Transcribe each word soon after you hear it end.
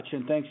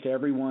and thanks to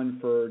everyone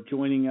for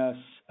joining us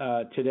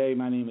today.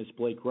 My name is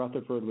Blake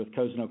Rutherford with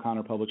Cozen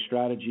O'Connor Public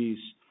Strategies,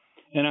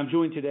 and I'm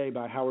joined today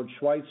by Howard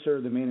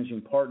Schweitzer, the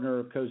managing partner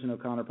of Cozen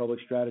O'Connor Public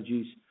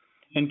Strategies,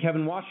 and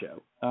Kevin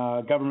Washoe,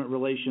 government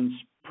relations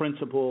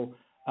principal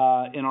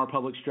in our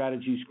public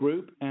strategies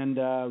group, and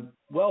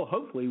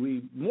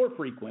hopefully more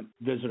frequent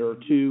visitor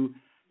to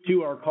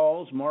our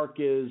calls. Mark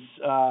is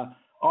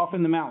off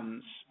in the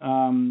mountains,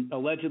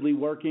 allegedly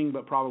working,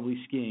 but probably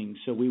skiing,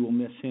 so we will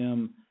miss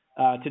him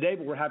today,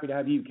 but we're happy to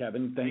have you,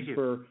 Kevin. Thanks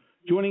for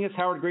joining us.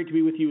 Howard, great to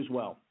be with you as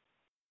well.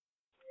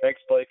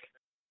 Thanks, Blake.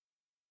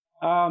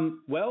 I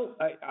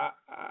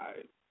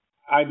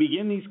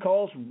begin these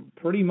calls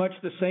pretty much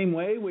the same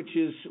way, which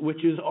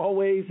is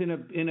always in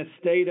a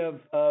state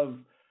of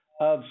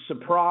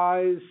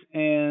surprise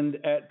and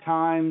at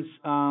times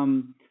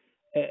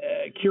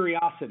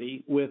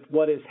curiosity with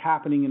what is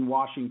happening in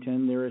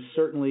Washington. There is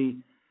certainly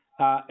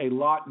a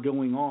lot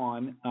going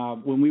on.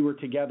 When we were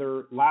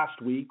together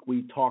last week,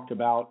 we talked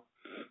about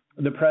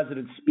the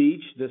president's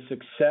speech, the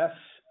success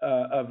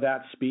of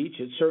that speech.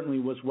 It certainly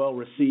was well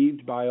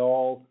received by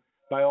all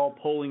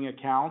polling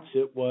accounts.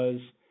 It was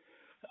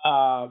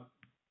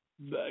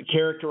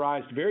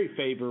characterized very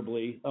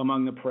favorably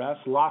among the press.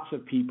 Lots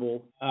of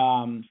people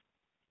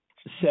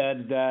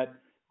said that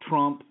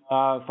Trump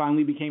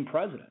finally became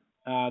president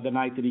the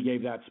night that he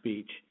gave that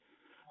speech,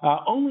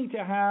 only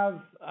to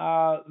have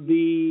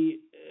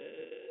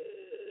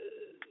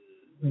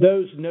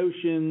those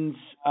notions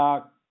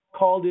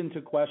called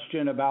into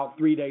question about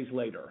 3 days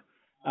later,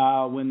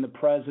 when the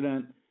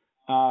president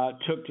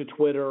took to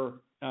Twitter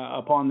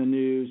upon the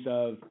news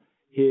of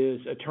his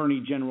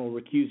attorney general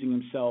recusing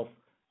himself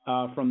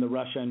from the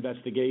Russia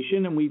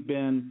investigation, and we've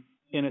been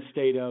in a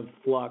state of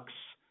flux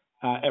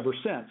ever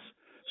since.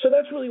 So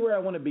that's really where I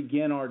want to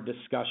begin our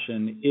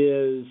discussion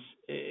is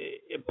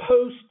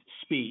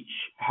post-speech,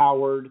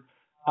 Howard.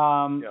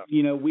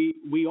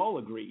 We all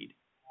agreed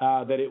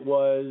that it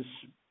was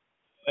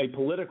a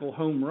political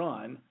home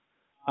run,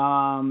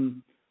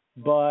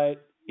 but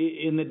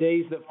in the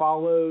days that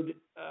followed,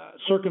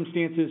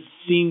 circumstances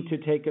seemed to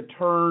take a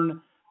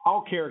turn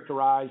I'll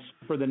characterize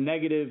for the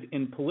negative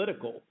in a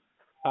political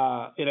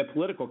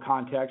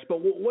context.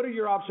 But what are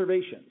your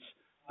observations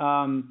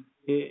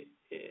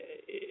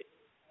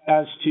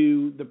as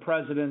to the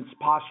president's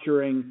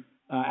posturing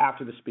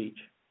after the speech?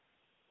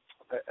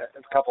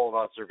 A couple of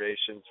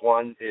observations.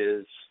 One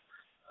is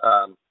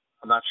I'm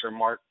not sure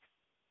Mark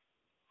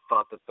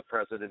thought that the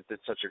president did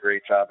such a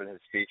great job in his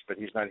speech, but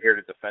he's not here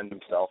to defend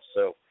himself,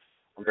 so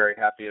I'm very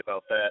happy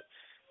about that.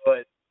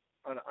 But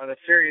on a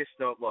serious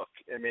note, look,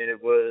 I mean,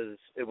 it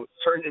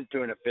turned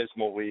into an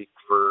abysmal week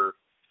for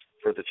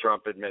the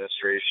Trump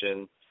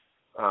administration.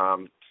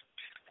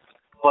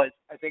 But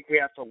I think we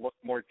have to look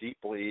more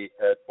deeply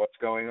at what's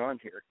going on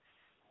here.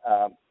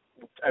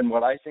 And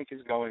what I think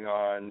is going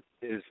on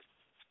is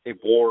a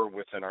war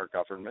within our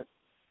government,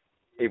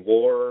 a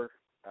war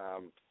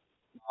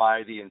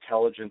by the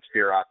intelligence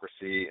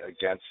bureaucracy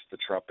against the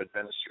Trump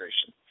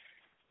administration.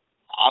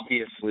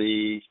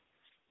 Obviously,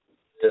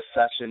 the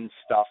session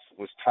stuff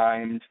was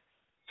timed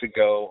to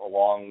go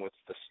along with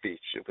the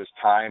speech. It was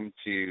time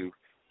to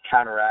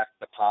counteract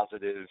the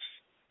positive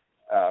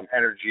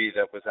energy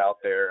that was out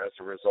there as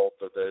a result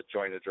of the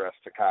joint address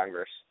to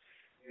Congress.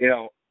 You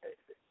know,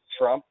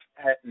 Trump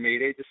had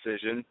made a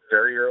decision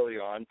very early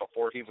on,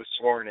 before he was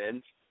sworn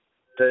in,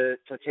 to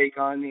take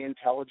on the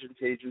intelligence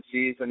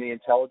agencies and the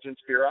intelligence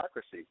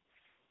bureaucracy.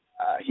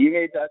 He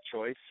made that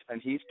choice,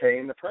 and he's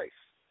paying the price.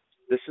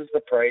 This is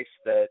the price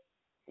that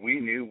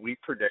we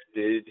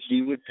predicted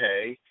he would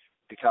pay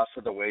because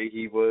of the way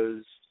he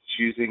was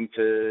choosing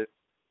to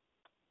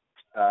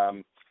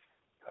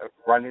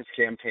run his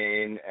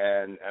campaign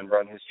and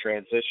run his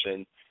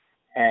transition.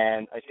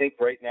 And I think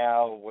right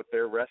now what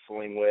they're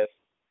wrestling with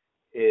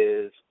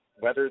is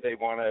whether they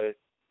want to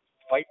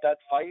fight that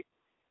fight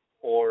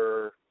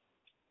or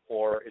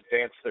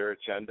advance their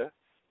agenda,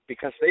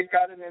 because they've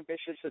got an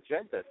ambitious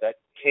agenda that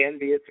can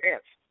be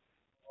advanced.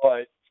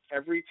 But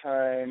every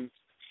time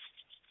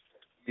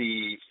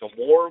the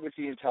war with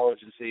the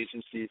intelligence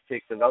agencies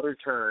takes another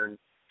turn,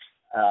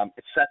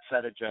 it sets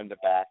that agenda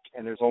back,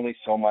 and there's only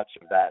so much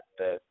of that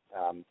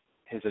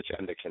his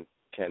agenda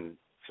can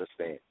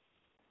sustain.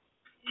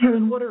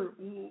 Kevin, what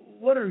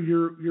are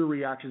your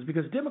reactions?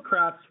 Because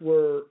Democrats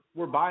were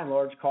by and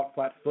large caught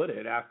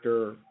flat-footed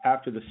after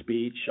the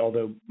speech,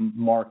 although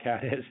Mark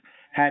had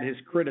his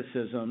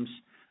criticisms.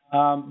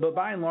 But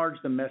by and large,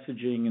 the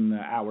messaging in the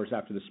hours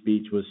after the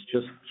speech was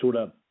just sort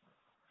of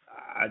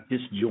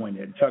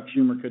disjointed. Chuck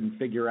Schumer couldn't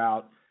figure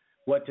out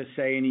what to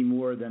say any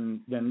more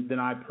than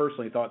I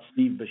personally thought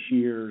Steve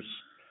Beshear's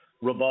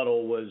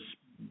rebuttal was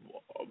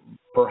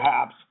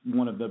perhaps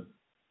one of the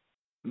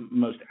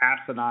most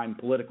asinine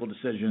political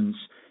decisions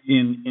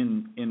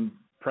in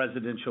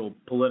presidential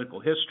political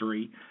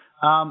history.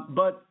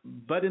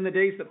 But in the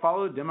days that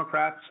followed,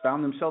 Democrats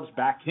found themselves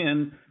back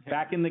in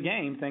the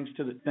game thanks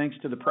to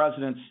the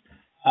president's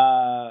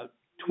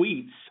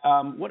tweets.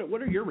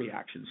 What are your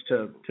reactions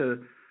to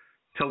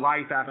to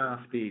life after the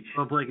speech?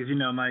 Well, Blake, as you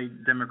know, my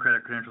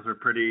Democratic credentials are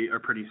pretty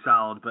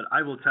solid. But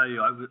I will tell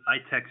you, I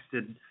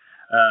texted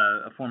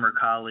a former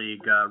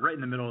colleague right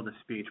in the middle of the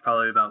speech,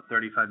 probably about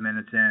 35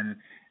 minutes in,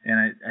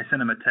 and I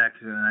sent him a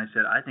text and I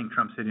said, I think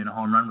Trump's hitting a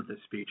home run with this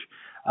speech.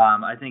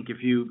 I think if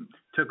you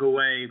took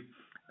away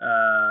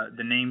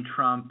the name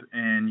Trump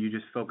and you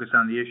just focus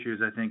on the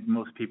issues, I think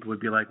most people would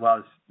be like,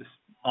 wow, this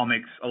all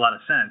makes a lot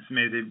of sense.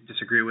 Maybe they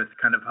disagree with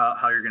kind of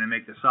how you're going to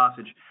make the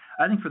sausage.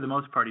 I think for the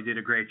most part he did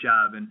a great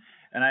job,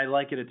 and I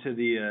liken it to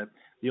the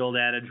old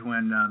adage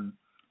when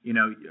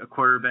a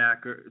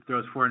quarterback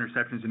throws 4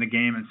 interceptions in a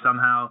game and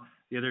somehow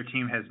the other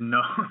team has no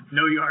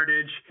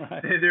yardage.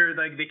 Right. They're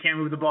like they can't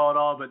move the ball at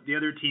all, but the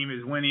other team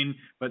is winning,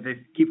 but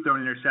they keep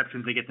throwing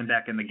interceptions. They get them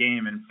back in the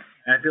game, and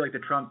I feel like the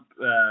Trump,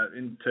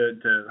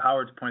 to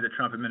Howard's point, the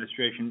Trump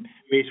administration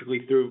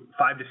basically threw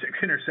 5 to 6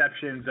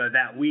 interceptions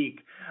that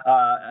week,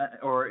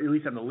 or at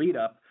least on the lead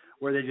up,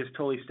 where they just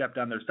totally stepped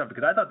on their stuff.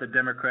 Because I thought the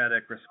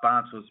Democratic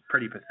response was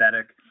pretty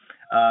pathetic.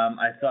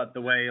 I thought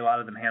the way a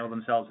lot of them handled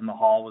themselves in the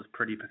hall was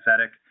pretty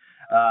pathetic.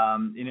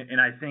 And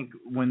I think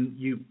when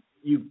you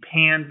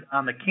panned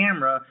on the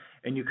camera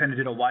and you kind of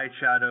did a wide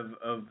shot of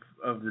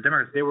the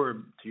Democrats, they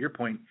were, to your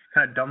point,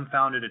 kind of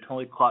dumbfounded and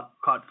totally caught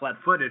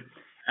flat-footed.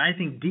 And I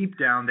think deep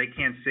down they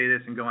can't say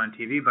this and go on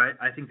TV, but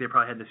I think they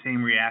probably had the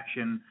same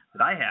reaction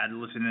that I had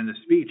listening to the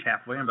speech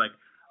halfway. I'm like,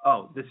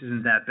 oh, this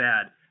isn't that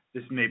bad.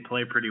 This may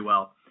play pretty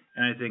well.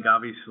 And I think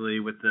obviously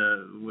with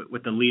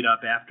the lead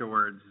up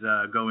afterwards,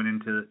 going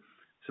into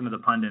some of the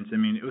pundits, I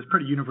mean, it was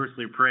pretty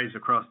universally praised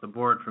across the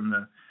board from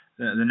the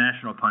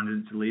national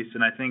pundits at least.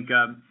 And I think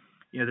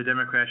the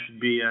Democrats should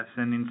be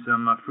sending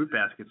some fruit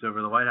baskets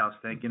over the White House,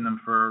 thanking them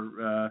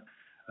for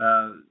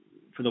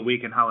the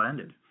week and how it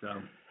ended.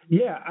 So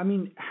yeah, I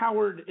mean,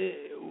 Howard,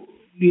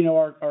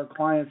 our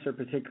clients are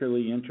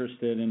particularly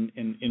interested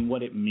in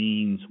what it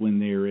means when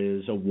there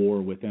is a war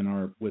within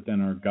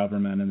our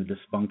government and the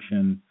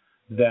dysfunction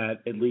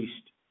that at least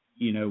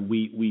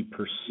we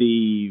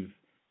perceive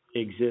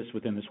exists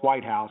within this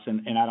White House,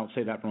 and I don't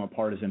say that from a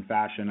partisan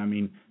fashion. I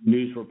mean,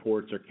 news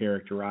reports are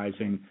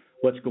characterizing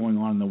what's going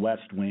on in the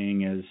West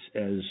Wing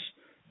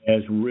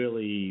as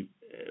really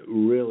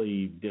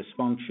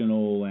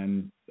dysfunctional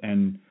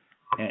and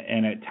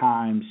at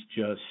times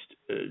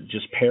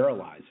just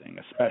paralyzing,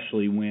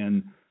 especially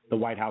when the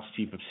White House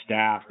Chief of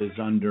Staff is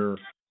under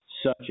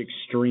such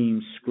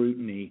extreme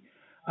scrutiny.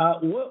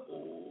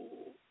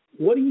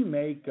 What do you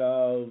make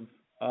of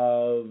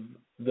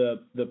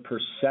the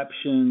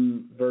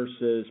perception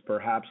versus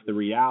perhaps the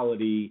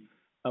reality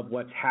of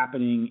what's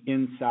happening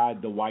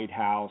inside the White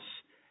House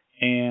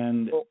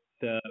and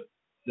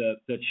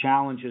the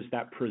challenges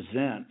that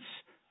presents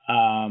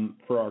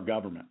for our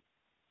government?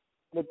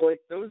 Well, Blake,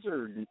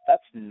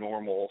 that's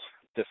normal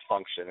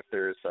dysfunction, if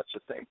there is such a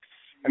thing.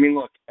 I mean,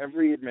 look,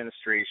 every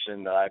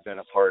administration that I've been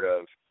a part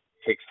of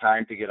takes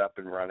time to get up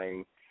and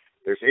running.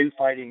 There's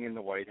infighting in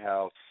the White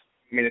House.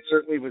 I mean, it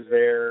certainly was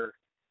there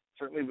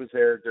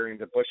during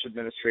the Bush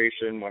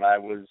administration when I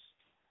was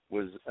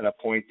an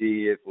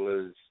appointee. It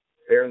was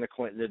there in the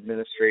Clinton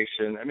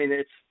administration. I mean,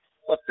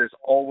 there's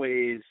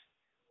always,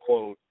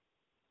 quote,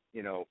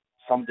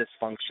 some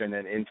dysfunction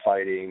and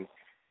infighting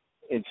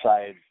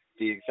inside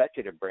the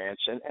executive branch.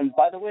 And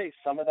by the way,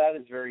 some of that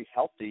is very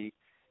healthy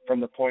from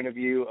the point of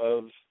view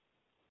of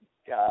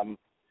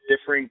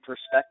differing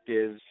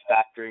perspectives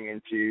factoring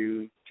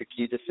into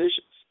key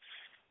decisions.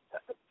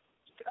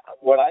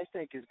 What I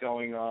think is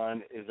going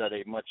on is at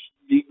a much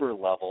deeper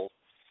level,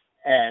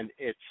 and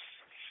it's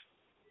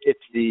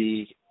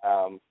the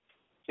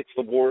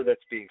war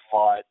that's being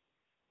fought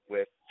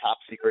with top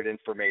secret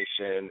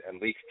information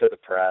and leaks to the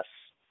press,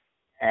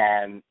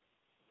 and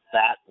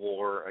that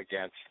war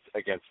against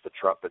the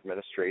Trump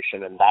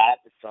administration, and that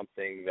is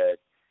something that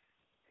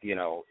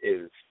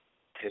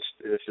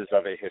this is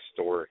of a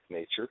historic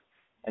nature,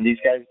 and these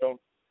guys don't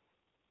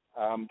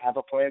have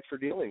a plan for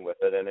dealing with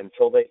it, and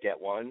until they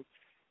get one,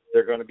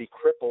 they're going to be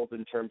crippled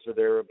in terms of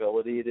their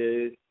ability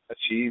to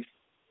achieve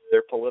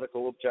their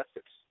political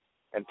objectives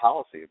and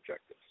policy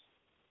objectives.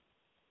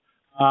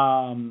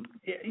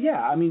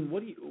 Yeah, I mean,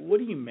 what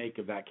do you make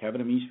of that,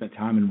 Kevin? I mean, you spent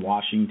time in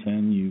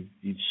Washington.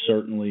 You've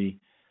certainly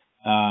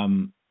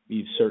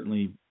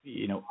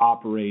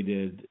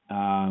operated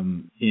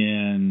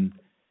in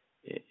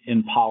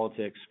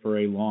politics for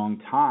a long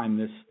time.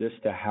 This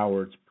to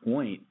Howard's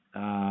point,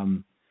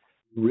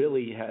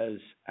 really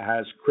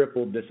has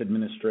crippled this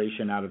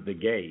administration out of the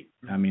gate.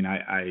 I mean,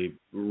 I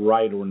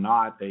right or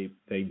not, they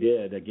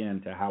did,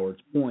 again, to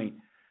Howard's point,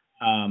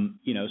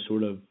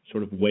 sort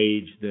of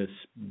wage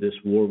this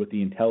war with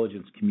the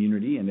intelligence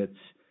community, and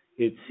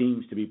it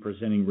seems to be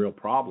presenting real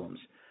problems.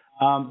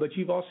 But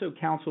you've also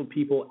counseled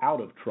people out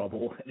of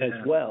trouble as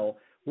well.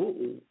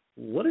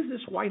 What does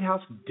this White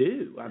House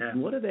do? I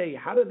mean,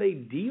 how do they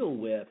deal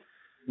with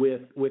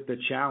the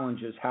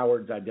challenges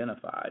Howard's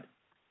identified?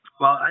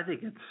 Well, I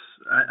think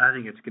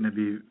it's going to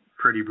be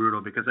pretty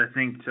brutal because I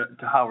think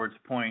to Howard's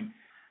point,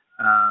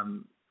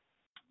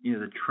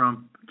 the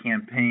Trump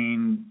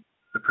campaign,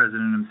 the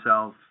president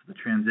himself, the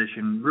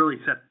transition really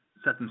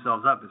set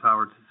themselves up, as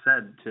Howard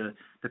said, to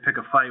pick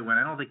a fight when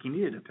I don't think he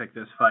needed to pick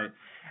this fight.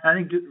 And I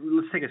think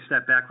let's take a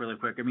step back really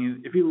quick. I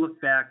mean, if you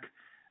look back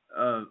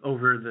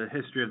over the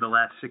history of the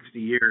last 60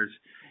 years,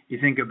 you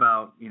think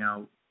about,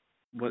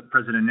 what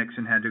President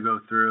Nixon had to go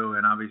through,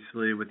 and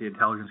obviously with the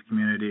intelligence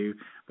community,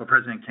 what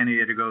President Kennedy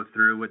had to go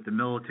through with the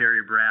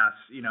military brass,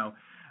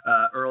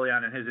 early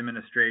on in his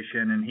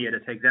administration, and he had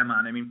to take them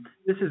on. I mean,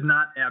 this is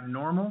not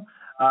abnormal,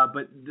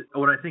 but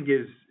what I think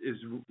is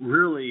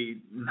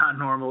really not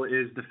normal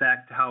is the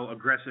fact how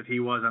aggressive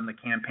he was on the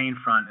campaign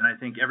front. And I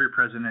think every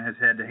president has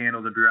had to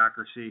handle the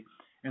bureaucracy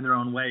in their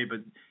own way, but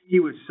he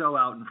was so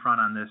out in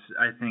front on this.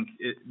 I think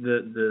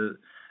the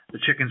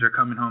chickens are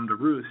coming home to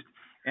roost,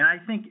 and I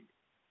think,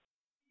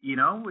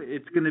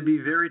 it's going to be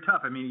very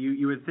tough. I mean,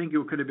 you would think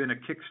it could have been a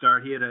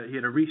kickstart. He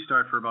had a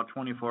restart for about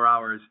 24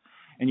 hours,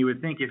 and you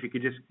would think if he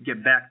could just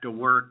get back to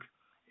work.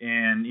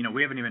 And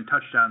we haven't even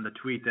touched on the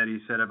tweet that he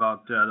said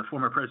about the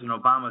former President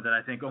Obama that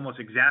I think almost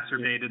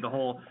exacerbated the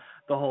whole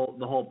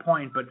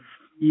point. But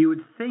you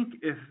would think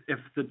if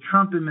the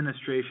Trump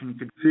administration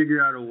could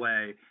figure out a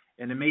way,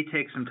 and it may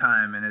take some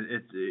time, and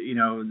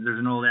there's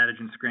an old adage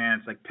in Scranton,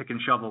 it's like pick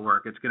and shovel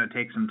work. It's going to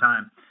take some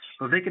time.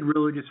 But if they could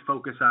really just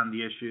focus on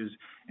the issues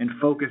and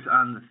focus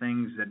on the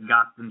things that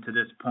got them to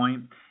this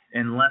point,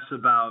 and less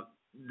about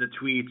the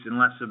tweets and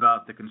less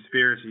about the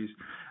conspiracies.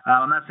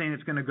 I'm not saying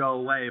it's going to go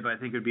away, but I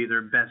think it would be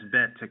their best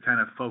bet to kind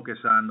of focus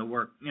on the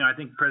work. I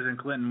think President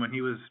Clinton, when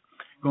he was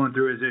going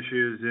through his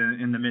issues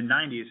in the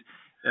mid-'90s,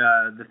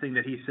 the thing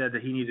that he said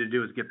that he needed to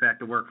do is get back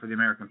to work for the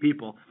American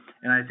people.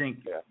 And I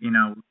think,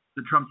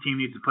 the Trump team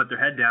needs to put their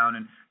head down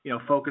and,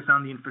 focus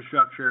on the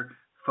infrastructure,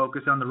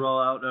 focus on the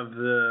rollout of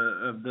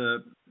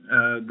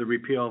the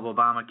repeal of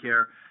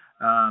Obamacare.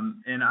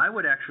 And I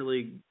would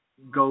actually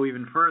go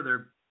even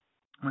further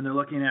when they're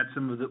looking at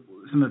some of the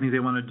things they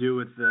want to do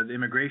with the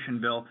immigration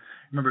bill.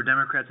 Remember,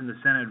 Democrats in the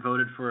Senate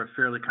voted for a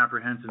fairly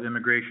comprehensive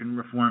immigration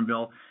reform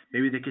bill.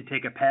 Maybe they could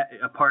take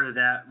a part of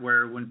that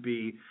where it wouldn't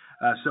be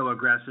so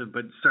aggressive,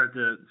 but start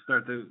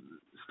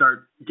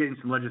getting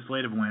some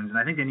legislative wins. And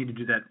I think they need to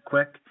do that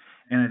quick,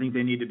 and I think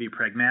they need to be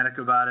pragmatic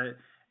about it.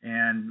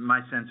 And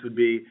my sense would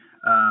be,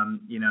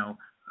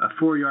 a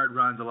 4-yard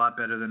run's a lot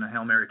better than a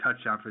Hail Mary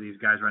touchdown for these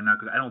guys right now,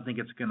 because I don't think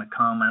it's going to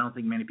come. I don't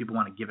think many people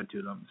want to give it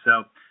to them.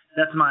 So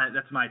that's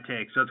my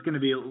take. So it's going to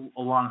be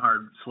a long,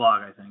 hard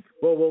slog, I think.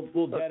 Well,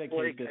 we'll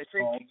dedicate this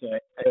call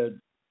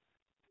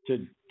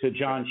to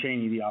John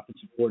Chaney, the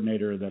offensive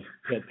coordinator of the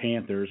Pitt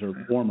Panthers, or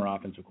former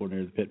offensive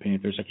coordinator of the Pitt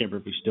Panthers. I can't remember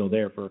if he's still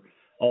there for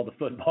all the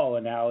football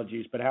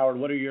analogies. But Howard,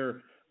 what are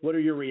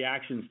your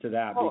reactions to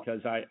that?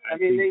 Because I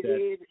think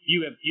that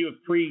you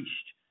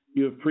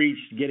have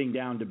preached getting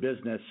down to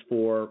business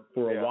for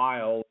a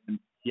while, and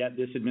yet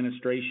this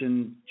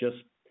administration just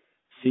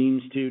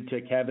seems to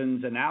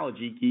Kevin's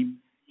analogy,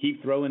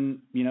 keep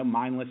throwing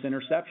mindless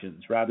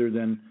interceptions rather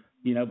than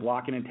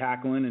blocking and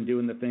tackling and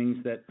doing the things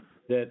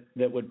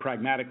that would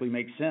pragmatically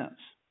make sense.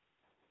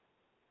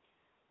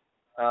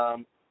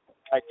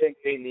 I think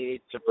they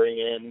need to bring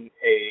in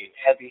a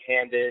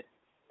heavy-handed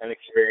and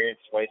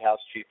experienced White House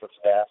chief of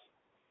staff,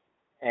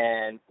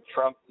 and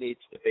Trump needs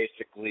to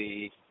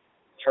basically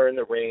turn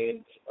the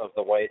reins of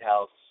the White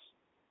House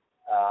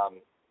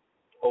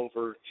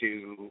over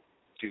to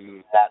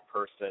that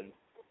person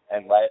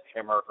and let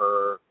him or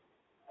her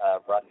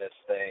run this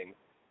thing.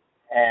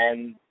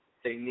 And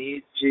they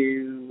need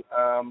to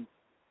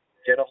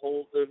get a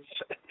hold of.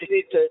 They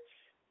need to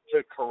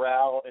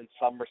corral, in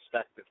some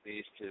respect at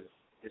least,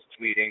 his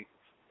tweeting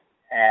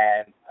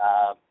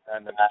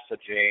and the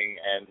messaging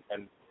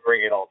and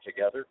bring it all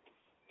together.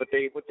 But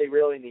what they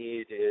really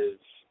need is.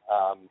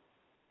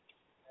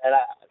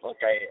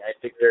 I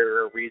think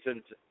there are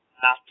reasons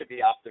not to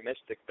be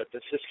optimistic, but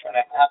this is going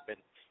to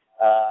happen.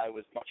 I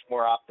was much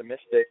more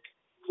optimistic,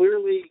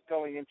 clearly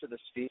going into the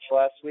speech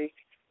last week.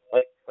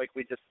 Like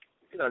we just,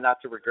 not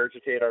to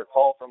regurgitate our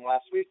call from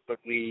last week, but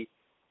they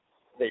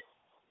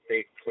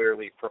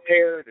clearly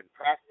prepared and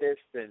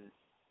practiced and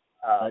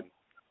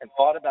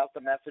thought about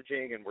the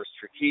messaging and were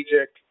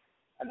strategic,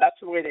 and that's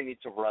the way they need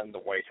to run the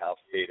White House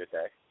day to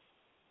day.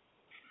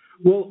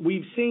 Well,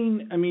 we've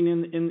seen,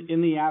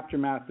 in the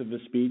aftermath of the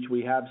speech,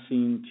 we've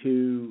seen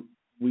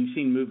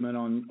movement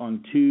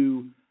on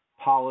two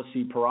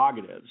policy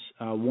prerogatives.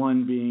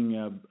 One being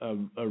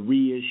a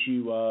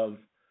reissue of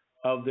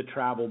the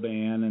travel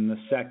ban, and the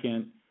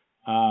second,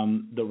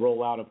 the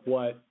rollout of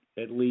what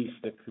at least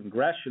the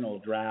congressional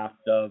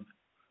draft of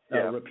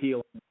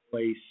repeal in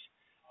place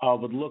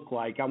would look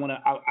like. I want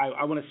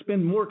to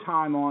spend more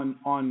time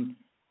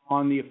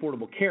on the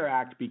Affordable Care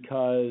Act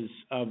because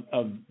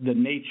of the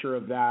nature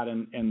of that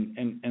and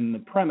the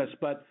premise.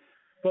 But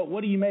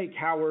what do you make,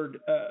 Howard,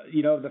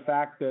 of the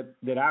fact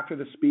that after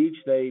the speech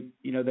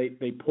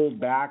they pulled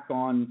back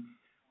on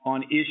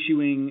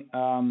issuing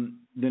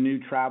the new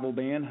travel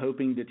ban,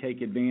 hoping to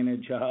take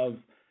advantage of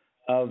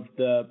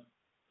the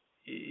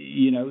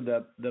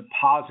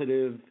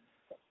positive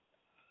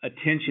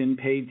attention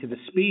paid to the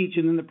speech,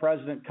 and then the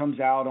president comes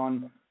out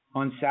on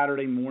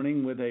Saturday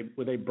morning with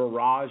a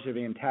barrage of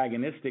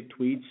antagonistic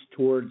tweets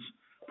towards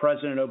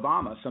President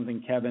Obama,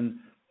 something Kevin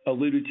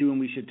alluded to and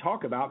we should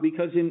talk about,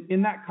 because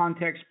in that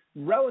context,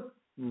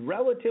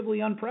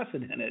 relatively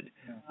unprecedented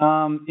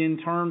in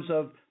terms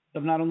of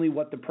not only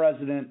what the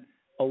president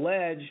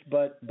alleged,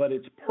 but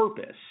its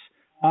purpose.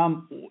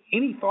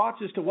 Any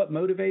thoughts as to what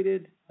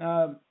motivated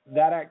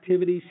that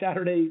activity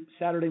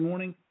Saturday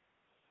morning?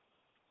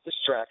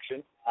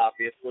 Distraction,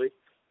 obviously.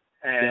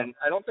 And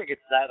I don't think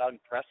it's that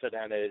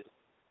unprecedented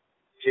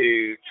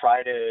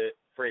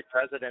for a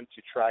president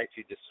to try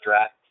to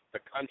distract the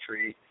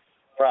country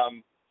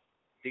from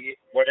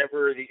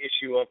whatever the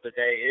issue of the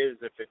day is,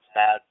 if it's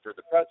bad for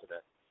the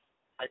president.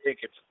 I think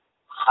it's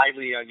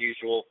highly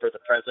unusual for the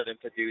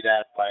president to do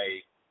that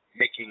by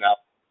making up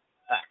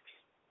facts.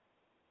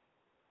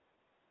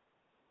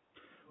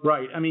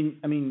 Right. I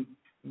mean,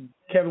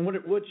 Kevin,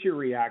 what's your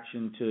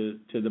reaction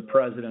to the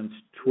president's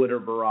Twitter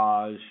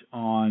barrage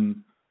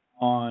on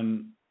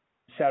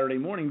Saturday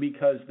morning?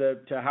 Because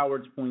to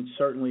Howard's point,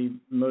 certainly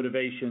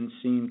motivations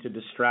seem to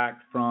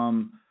distract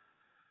from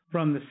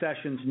the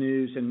Sessions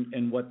news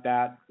and what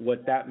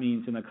that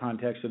means in the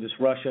context of this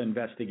Russia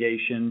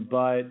investigation,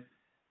 but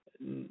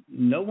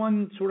no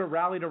one sort of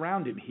rallied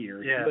around him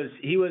here. Yeah.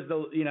 He was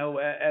the,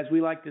 as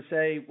we like to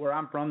say where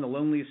I'm from, the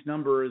loneliest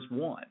number is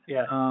one.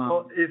 Yeah.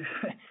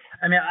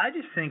 I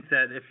just think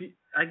that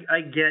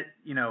I get,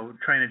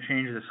 trying to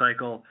change the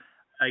cycle.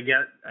 I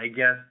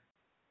get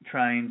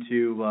trying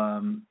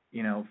to,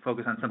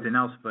 focus on something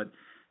else. But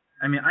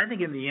I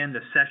think in the end,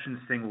 the Sessions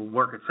thing will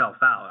work itself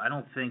out. I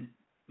don't think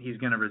he's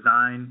going to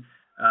resign.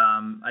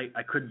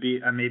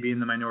 I may be in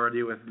the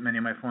minority with many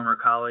of my former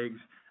colleagues.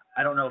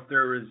 I don't know if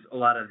there was a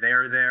lot of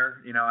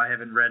there. I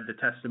haven't read the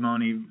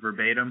testimony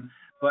verbatim,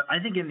 but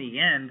I think in the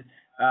end,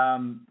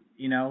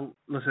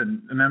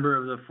 listen, a member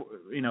of the,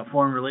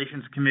 Foreign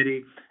Relations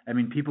Committee.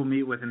 People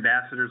meet with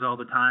ambassadors all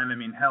the time.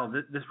 Hell,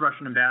 this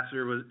Russian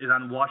ambassador is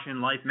on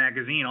Washington Life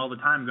magazine all the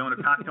time, going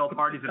to cocktail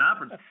parties and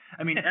operas.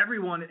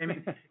 Everyone.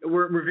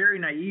 We're very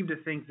naive to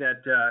think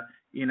that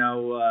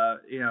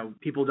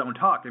people don't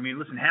talk.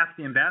 Listen, half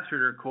the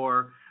ambassador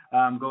corps.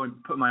 Go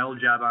and put my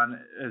old job on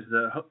as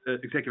the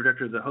executive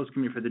director of the host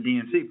committee for the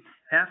DNC.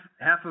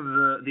 Half of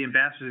the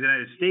ambassadors of the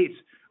United States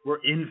were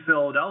in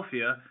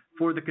Philadelphia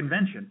for the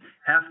convention.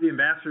 Half the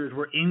ambassadors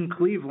were in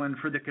Cleveland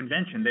for the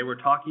convention. They were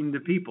talking to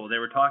people. They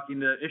were talking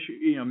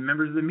to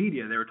members of the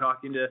media. They were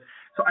talking to.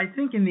 So I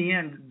think in the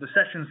end, the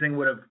Sessions thing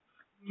would have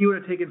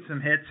taken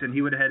some hits, and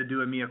he would have had to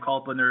do a mea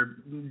culpa, and there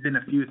have been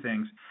a few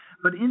things.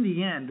 But in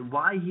the end,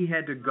 why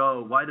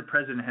the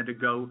president had to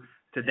go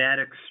to that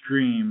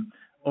extreme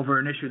over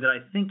an issue that I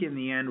think in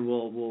the end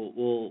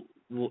will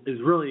is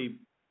really,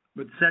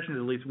 with Sessions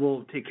at least,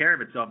 will take care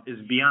of itself, is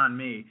beyond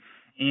me.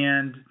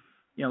 And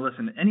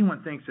listen,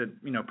 anyone thinks that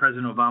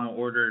President Obama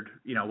ordered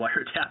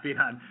wiretapping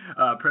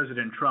on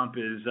President Trump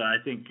is I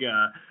think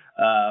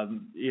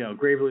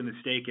gravely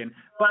mistaken.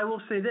 But I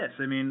will say this,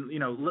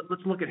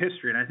 let's look at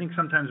history, and I think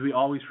sometimes we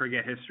always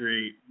forget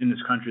history in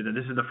this country, that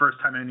this is the first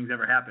time anything's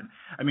ever happened.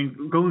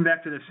 Going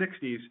back to the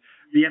 60s,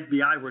 the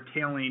FBI were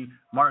tailing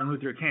Martin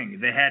Luther King.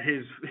 They had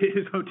his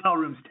hotel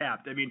rooms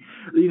tapped.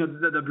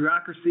 The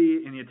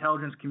bureaucracy and the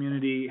intelligence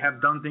community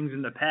have done things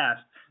in the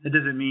past. That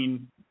doesn't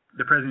mean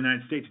the President of the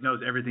United States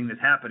knows everything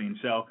that's happening.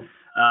 So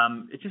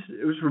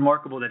it was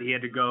remarkable that he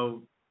had to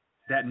go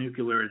that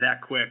nuclear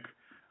that quick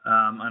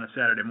on a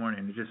Saturday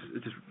morning.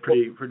 It's just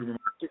pretty remarkable.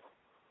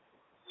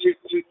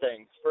 Two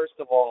things. First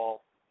of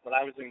all, when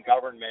I was in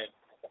government,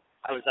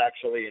 I was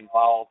actually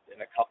involved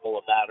in a couple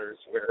of matters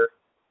where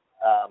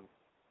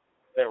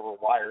there were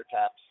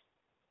wiretaps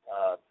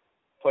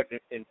put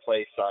in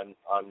place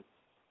on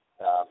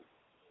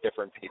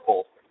different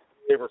people.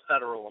 They were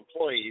federal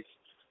employees.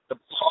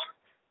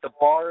 The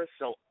bar is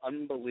so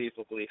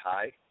unbelievably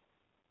high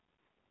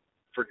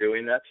for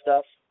doing that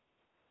stuff.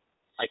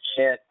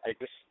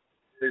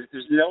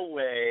 There's no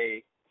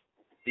way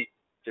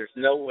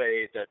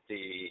that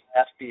the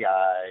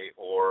FBI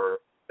or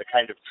the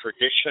kind of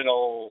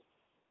traditional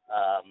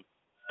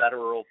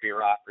federal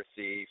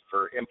bureaucracy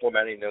for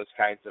implementing those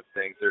kinds of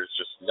things, there's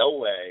just no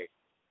way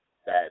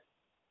that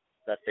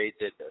they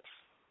did this.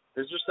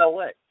 There's just no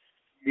way.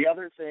 The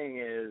other thing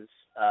is,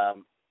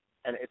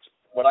 and it's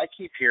what I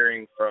keep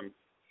hearing from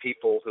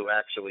people who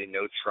actually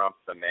know Trump,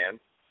 the man,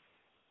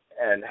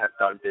 and have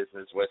done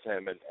business with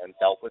him and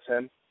dealt with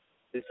him,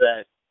 is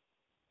that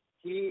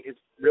he is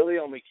really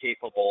only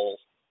capable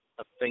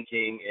of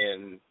thinking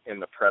in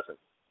the present.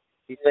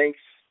 He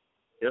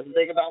doesn't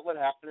think about what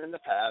happened in the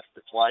past.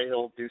 That's why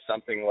he'll do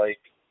something like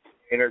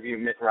interview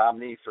Mitt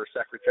Romney for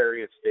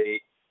Secretary of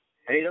State.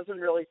 And he doesn't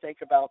really think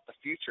about the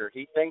future.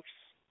 He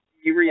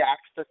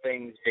reacts to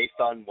things based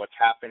on what's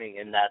happening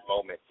in that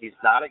moment. He's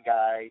not a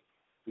guy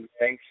who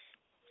thinks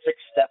 6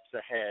 steps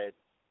ahead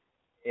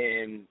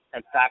and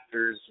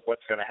factors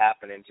what's going to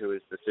happen into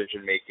his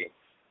decision making.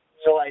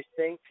 So I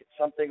think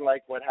something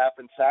like what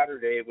happened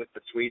Saturday with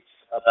the tweets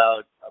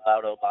about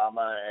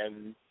Obama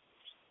and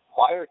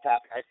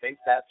wiretap, I think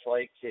that's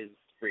like his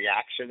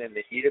reaction in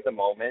the heat of the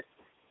moment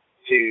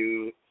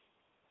to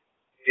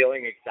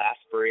feeling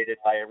exasperated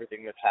by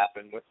everything that's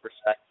happened with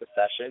respect to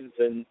Sessions.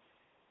 And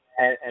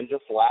and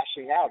just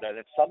lashing out. And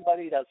if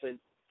somebody doesn't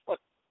look,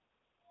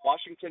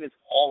 Washington is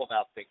all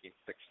about thinking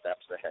 6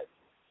 steps ahead.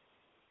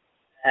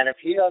 And if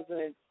he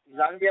doesn't, he's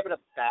not going to be able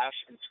to bash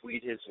and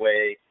tweet his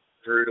way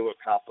through to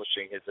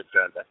accomplishing his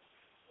agenda.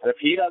 And if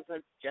he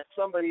doesn't get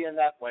somebody in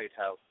that White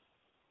House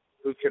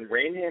who can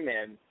rein him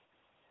in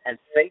and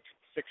think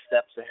 6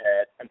 steps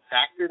ahead and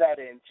factor that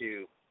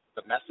into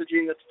the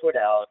messaging that's put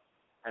out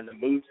and the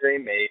moves they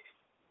make,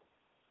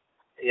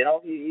 he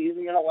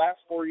isn't going to last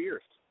 4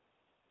 years.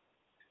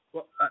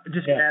 Well,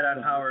 just to add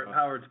on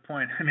Howard's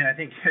point, I mean, I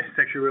think it's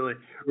actually really,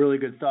 really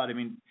good thought. I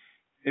mean,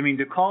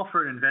 to call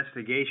for an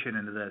investigation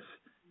into this,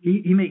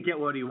 he may get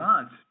what he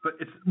wants, but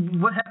it's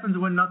what happens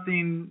when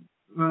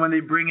they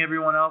bring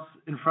everyone else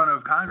in front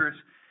of Congress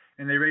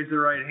and they raise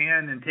their right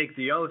hand and take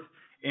the oath,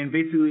 and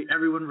basically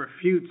everyone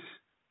refutes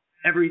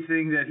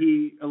everything that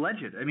he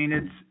alleged. I mean,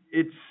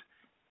 it's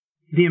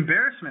the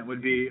embarrassment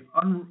would be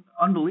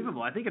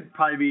unbelievable. I think it'd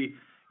probably be,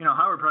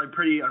 Howard, probably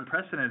pretty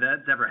unprecedented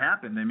that's ever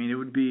happened. I mean, it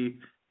would be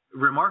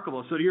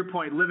remarkable. So to your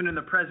point, living in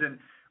the present,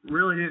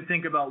 really didn't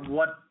think about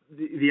what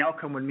the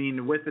outcome would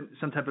mean with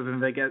some type of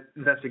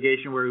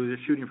investigation where he was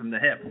just shooting from the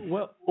hip.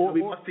 Well, or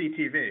see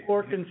TV.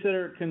 Or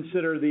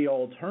consider the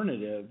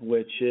alternative,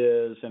 which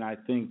is, and I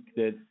think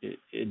that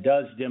it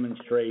does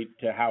demonstrate,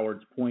 to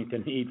Howard's point, the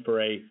need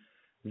for a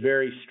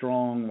very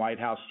strong White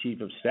House chief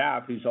of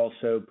staff who's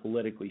also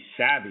politically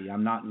savvy.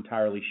 I'm not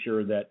entirely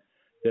sure that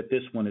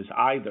this one is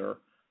either.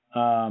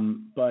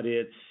 But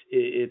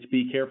it's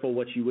be careful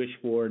what you wish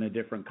for in a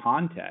different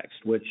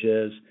context, which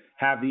is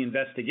have the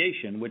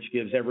investigation, which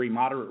gives every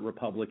moderate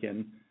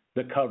Republican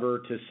the cover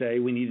to say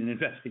we need an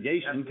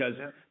investigation because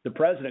the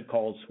president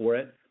calls for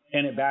it,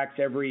 and it backs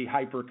every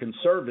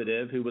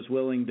hyper-conservative who was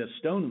willing to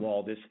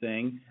stonewall this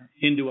thing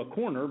into a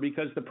corner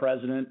because the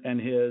president and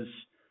his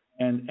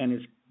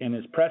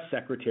press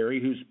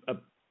secretary, who's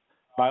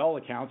by all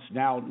accounts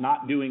now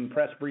not doing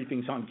press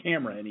briefings on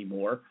camera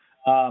anymore,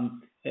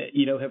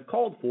 have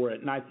called for it.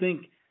 And I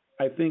think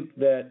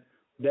that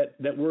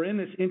we're in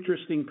this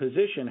interesting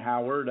position,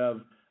 Howard,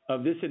 of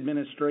this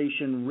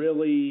administration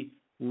really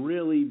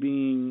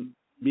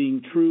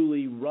being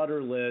truly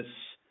rudderless,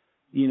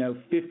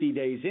 50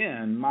 days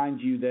in. Mind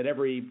you that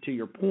to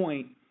your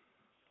point,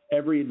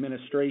 every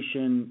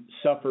administration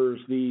suffers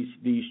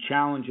these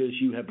challenges.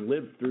 You have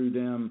lived through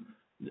them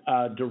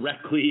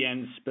directly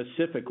and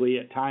specifically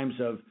at times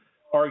of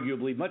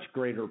arguably much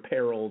greater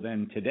peril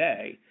than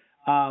today.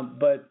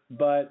 But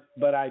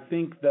I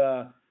think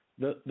the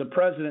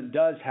president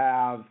does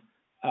have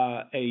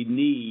a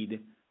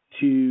need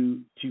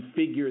to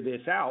figure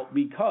this out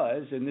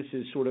because, and this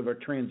is sort of a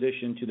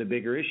transition to the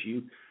bigger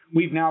issue,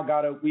 we've now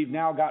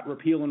got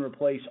repeal and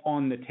replace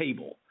on the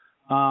table.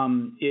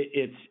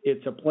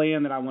 It's a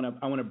plan that I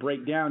want to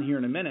break down here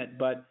in a minute,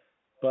 but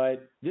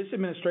this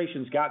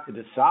administration's got to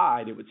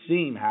decide, it would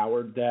seem,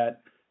 Howard,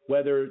 that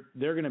whether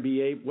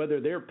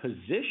they're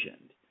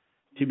positioned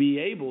to be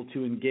able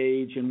to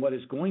engage in what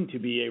is going to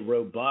be a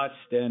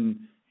robust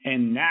and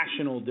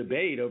national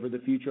debate over the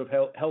future of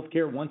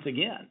healthcare once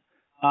again.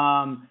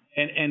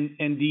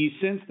 And do you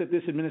sense that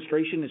this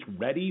administration is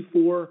ready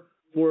for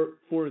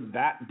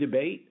that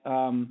debate?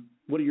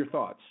 What are your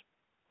thoughts?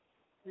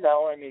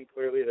 No, I mean,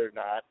 clearly they're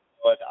not,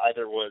 but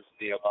either was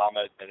the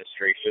Obama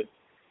administration.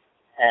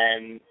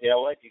 And you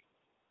know what? You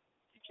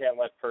can't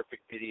let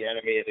perfect be the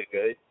enemy of the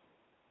good.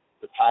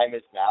 The time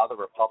is now. The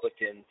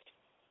Republicans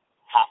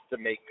have to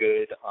make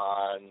good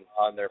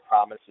on their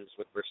promises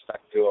with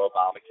respect to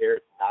Obamacare.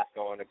 It's not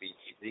going to be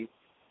easy,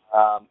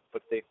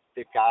 but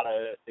they've got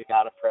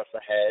to press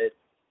ahead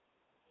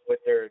with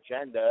their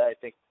agenda. I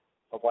think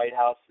the White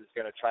House is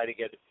going to try to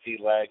get its sea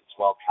legs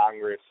while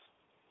Congress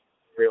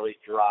really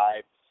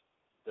drives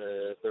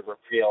the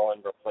repeal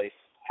and replace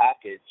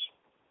package.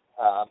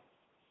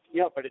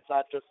 But it's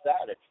not just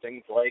that. It's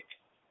things like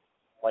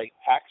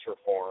tax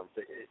reform.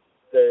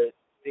 The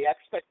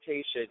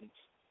expectations,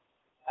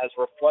 as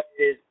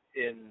reflected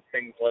in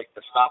things like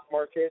the stock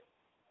market,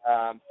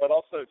 but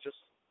also just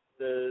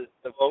the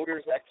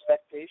voters'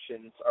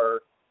 expectations are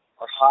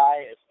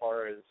high as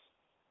far as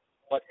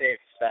what they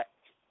expect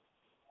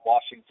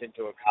Washington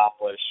to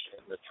accomplish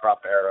in the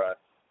Trump era.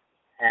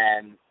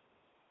 And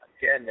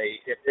again,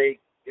 if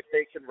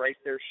they can right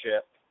their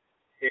ship,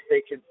 if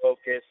they can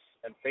focus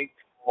and think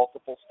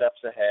multiple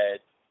steps ahead,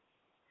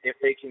 if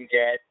they can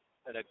get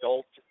an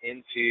adult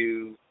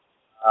into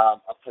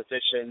a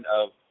position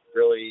of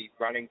really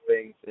running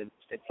things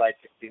inside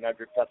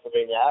 1600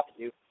 Pennsylvania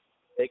Avenue,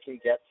 they can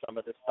get some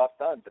of this stuff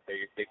done, but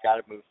they've got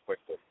to move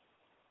quickly.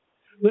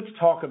 Let's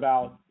talk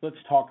about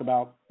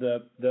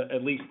the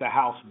at least the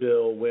House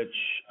bill, which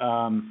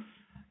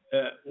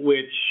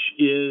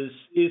is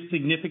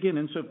significant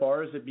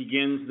insofar as it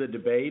begins the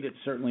debate. It's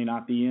certainly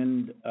not the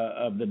end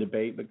of the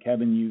debate, but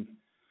Kevin,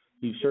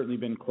 you've certainly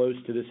been close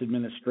to this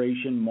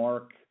administration.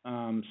 Mark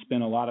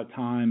spent a lot of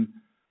time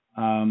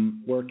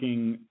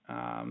working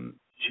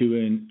to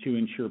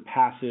ensure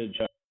passage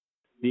of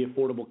the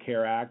Affordable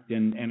Care Act,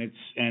 and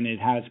it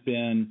has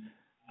been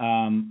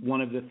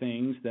one of the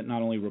things that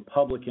not only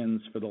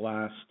Republicans for the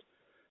last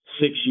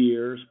 6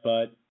 years,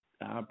 but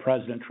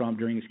President Trump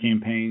during his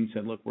campaign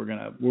said, "Look, we're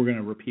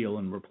gonna repeal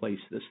and replace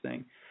this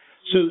thing."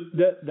 So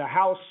the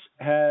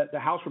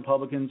House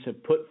Republicans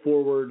have put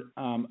forward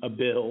a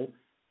bill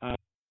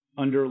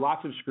under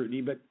lots of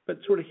scrutiny, but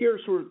here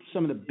are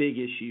some of the big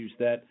issues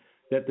that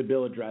the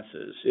bill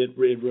addresses. It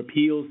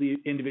repeals the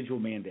individual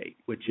mandate,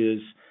 which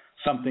is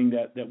something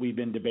that we've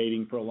been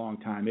debating for a long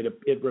time.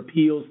 It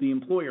repeals the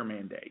employer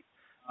mandate.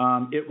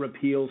 It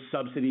repeals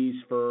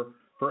subsidies for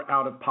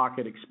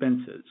out-of-pocket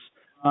expenses.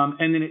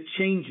 And then it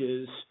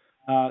changes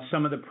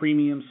some of the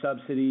premium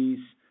subsidies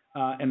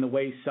and the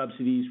way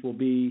subsidies will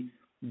be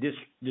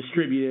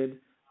distributed.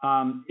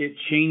 It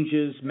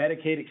changes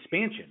Medicaid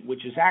expansion,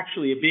 which is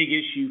actually a big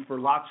issue for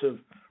lots of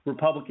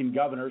Republican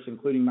governors,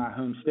 including my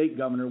home state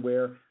governor,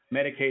 where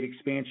Medicaid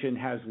expansion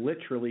has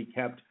literally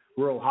kept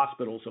rural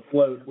hospitals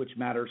afloat, which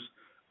matters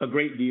a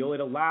great deal. It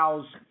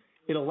allows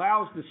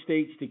the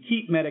states to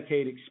keep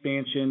Medicaid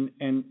expansion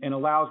and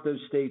allows those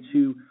states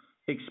who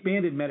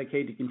expanded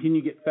Medicaid to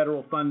continue to get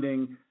federal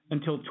funding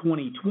until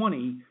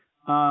 2020,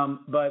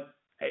 but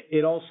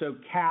it also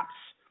caps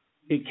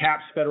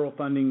federal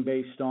funding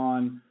based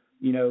on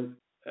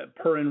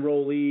per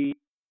enrollee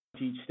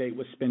each state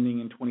was spending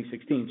in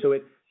 2016. So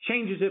it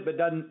changes it, but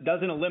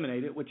doesn't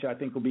eliminate it, which I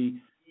think will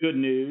be good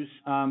news.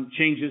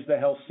 Changes the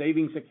health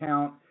savings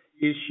account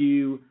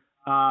issue,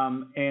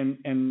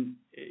 and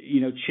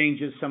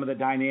changes some of the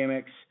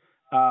dynamics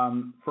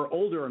for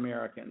older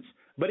Americans.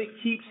 But it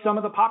keeps some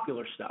of the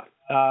popular stuff.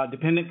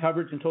 Dependent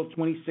coverage until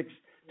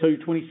you're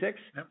 26,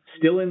 yep.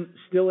 Still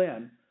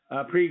in.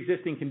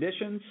 Pre-existing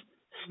conditions,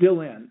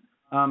 still in.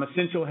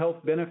 Essential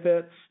health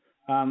benefits.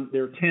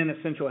 There are 10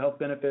 essential health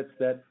benefits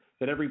that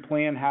every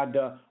plan had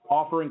to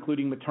offer,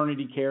 including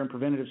maternity care and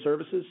preventative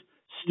services,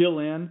 still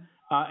in.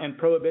 And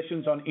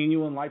prohibitions on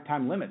annual and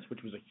lifetime limits,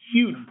 which was a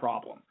huge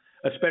problem,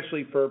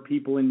 especially for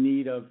people in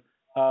need of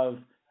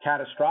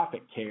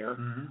catastrophic care,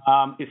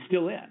 is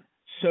still in.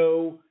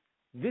 So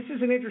this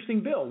is an interesting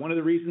bill. One of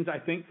the reasons I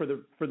think for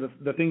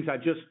the things I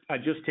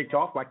just ticked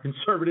off, why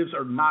conservatives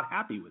are not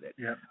happy with it.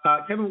 Yep.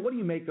 Kevin, what do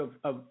you make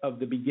of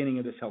the beginning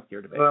of this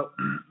healthcare debate? Well,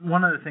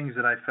 one of the things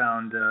that I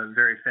found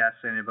very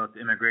fascinating about the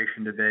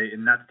immigration debate,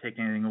 and not to take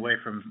anything away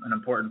from an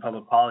important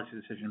public policy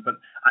decision, but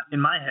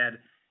in my head,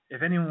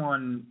 if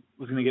anyone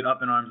was going to get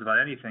up in arms about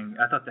anything,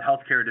 I thought the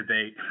healthcare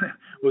debate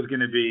was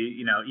going to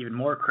be, even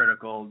more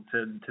critical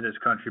to this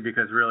country,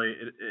 because really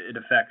it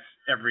affects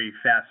every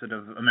facet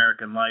of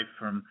American life,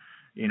 from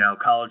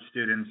college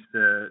students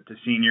to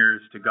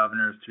seniors to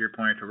governors, to your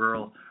point, to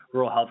rural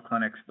health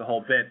clinics, the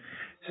whole bit.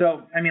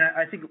 So, I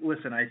think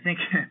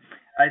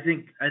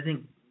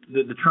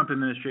the Trump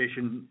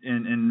administration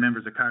and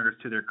members of Congress,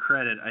 to their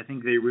credit, I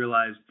think they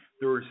realized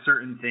there were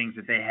certain things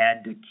that they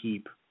had to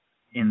keep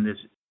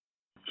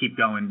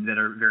going that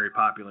are very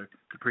popular: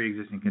 the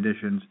pre-existing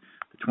conditions,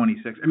 the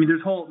 26.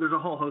 There's a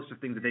whole host of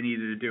things that they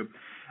needed to do.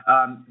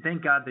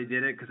 Thank God they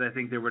did it, because I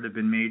think there would have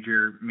been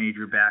major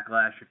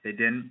backlash if they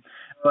didn't.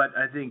 But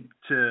I think,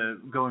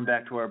 going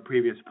back to our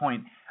previous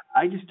point,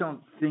 I just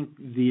don't think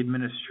the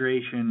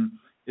administration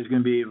is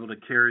going to be able to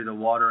carry the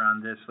water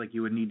on this like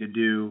you would need to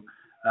do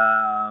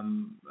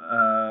on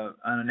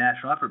a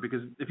national effort.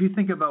 Because if you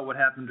think about what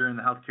happened during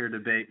the healthcare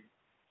debate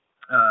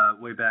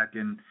way back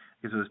in,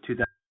 I guess it was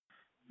 2000.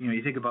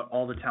 You think about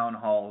all the town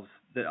halls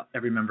that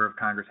every member of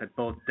Congress had,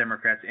 both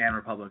Democrats and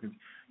Republicans.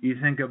 You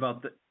think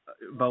about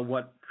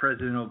what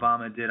President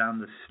Obama did on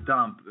the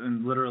stump,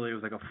 and literally it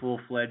was like a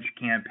full-fledged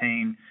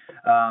campaign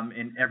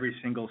in every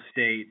single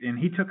state. And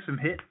he took some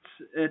hits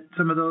at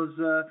some of those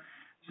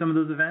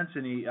events,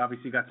 and he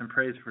obviously got some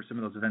praise for some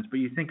of those events. But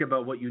you think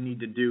about what you need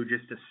to do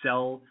just to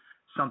sell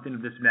something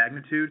of this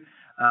magnitude.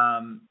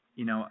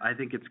 I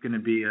think it's going to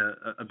be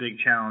a big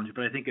challenge.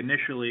 But I think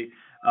initially,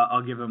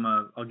 I'll give them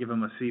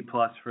a C+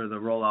 for the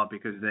rollout,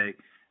 because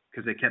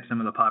they kept some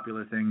of the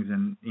popular things,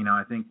 and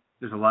I think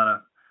there's a lot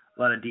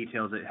of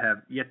details that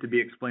have yet to be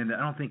explained that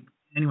I don't think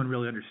anyone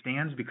really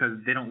understands, because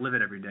they don't live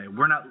it every day.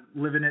 We're not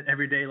living it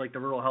every day like the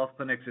rural health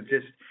clinics.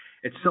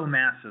 It's so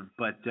massive.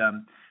 But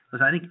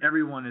listen, I think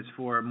everyone is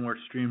for a more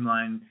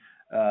streamlined,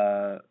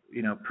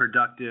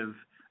 productive,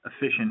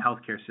 efficient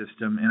healthcare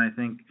system, and I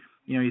think.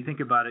 You think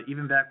about it,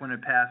 even back when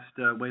it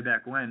passed, way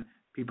back when,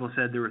 people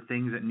said there were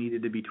things that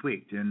needed to be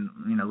tweaked. And,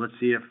 let's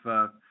see if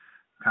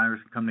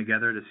Congress can come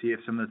together to see if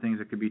some of the things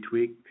that could be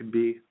tweaked could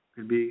be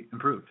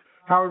improved.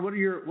 Howard, what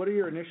are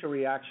your initial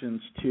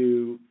reactions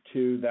to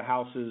the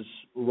House's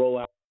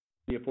rollout of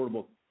the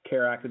Affordable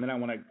Care Act? And then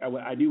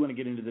I do want to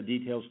get into the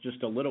details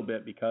just a little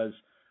bit, because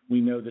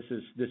we know this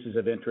is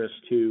of interest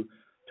to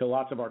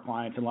lots of our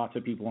clients and lots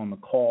of people on the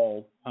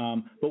call.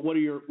 But what are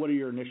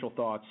your initial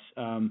thoughts?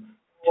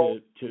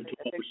 To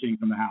what we're seeing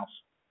from the House?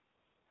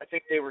 I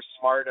think they were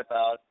smart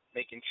about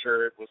making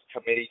sure it was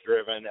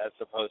committee-driven as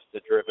opposed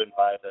to driven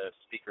by the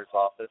Speaker's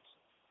office,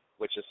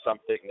 which is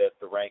something that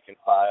the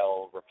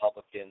rank-and-file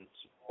Republicans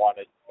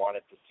wanted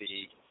to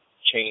see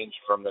change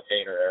from the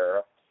Boehner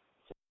era.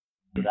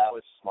 So that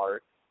was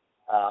smart.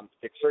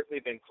 They've certainly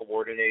been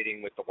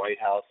coordinating with the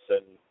White House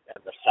and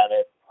the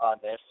Senate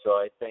on this, so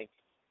I think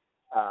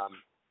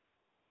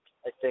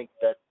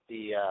that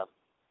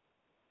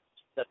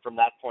that from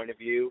that point of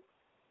view,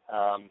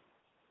 I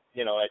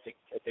think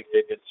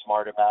they've been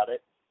smart about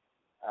it.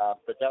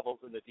 The devil's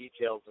in the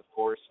details, of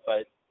course,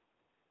 but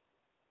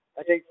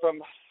I think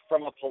from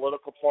a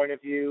political point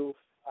of view,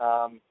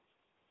 I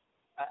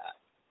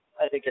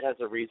think it has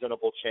a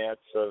reasonable chance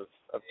of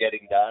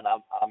getting done.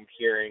 I'm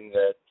hearing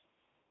that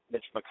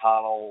Mitch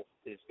McConnell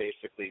is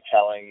basically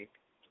telling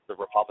the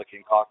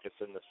Republican caucus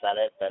in the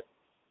Senate that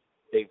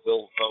they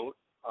will vote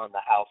on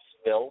the House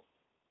bill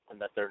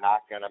and that they're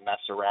not going to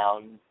mess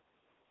around.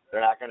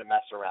 They're not going to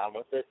mess around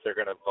with it. They're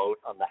going to vote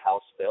on the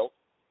House bill.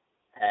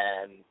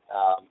 And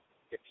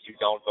if you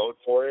don't vote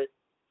for it,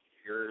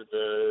 you're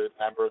the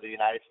member of the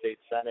United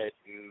States Senate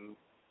who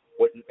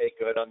wouldn't make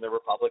good on the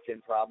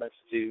Republican promise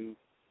to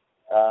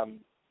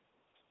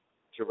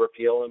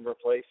repeal and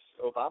replace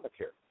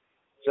Obamacare.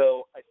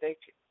 So I think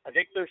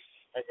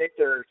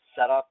they're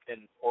set up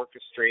and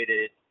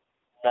orchestrated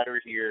better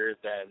here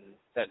than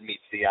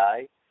meets the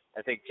eye.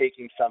 I think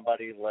taking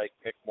somebody like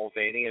Mick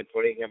Mulvaney and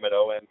putting him at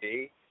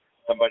OMB,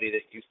 somebody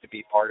that used to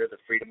be part of the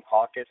Freedom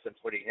Caucus, and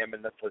putting him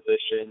in a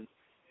position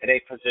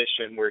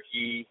where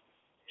he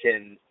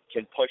can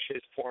push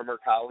his former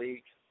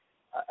colleagues,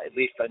 at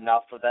least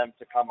enough of them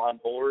to come on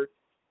board,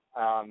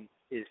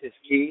 is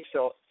key.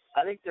 So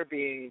I think they're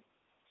being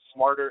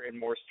smarter and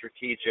more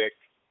strategic,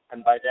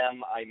 and by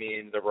them I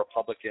mean the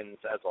Republicans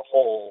as a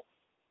whole,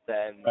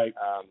 than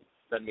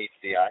meets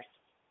the eye.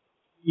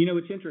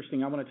 It's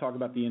interesting. I want to talk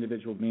about the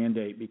individual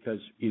mandate because,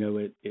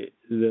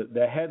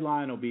 the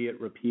headline will be it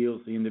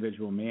repeals the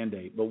individual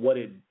mandate, but what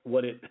it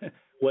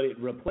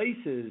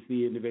replaces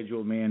the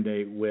individual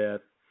mandate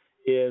with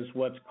is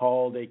what's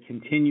called a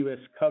continuous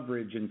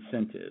coverage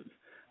incentive,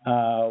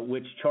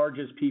 which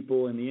charges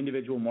people in the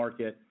individual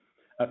market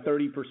a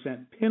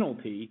 30%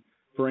 penalty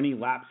for any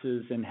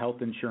lapses in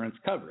health insurance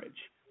coverage,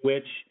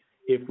 which,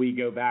 if we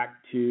go back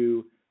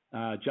to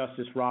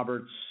Justice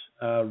Roberts'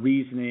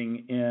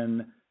 reasoning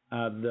in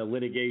the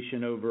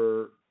litigation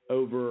over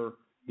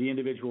the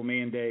individual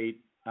mandate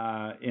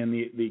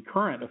in the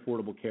current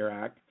Affordable Care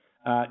Act,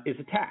 is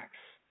a tax,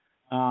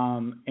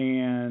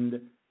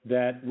 and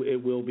that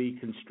it will be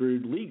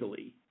construed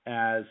legally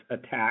as a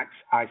tax,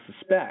 I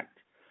suspect.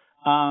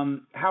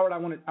 Howard, I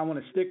want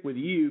to stick with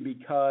you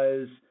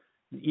because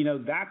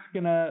that's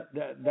gonna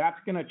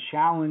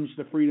challenge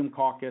the Freedom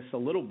Caucus a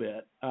little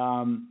bit,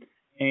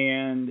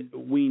 and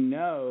we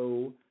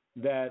know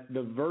that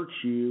the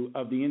virtue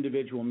of the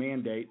individual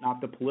mandate,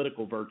 not the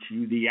political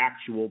virtue, the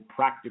actual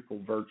practical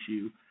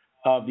virtue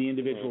of the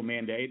individual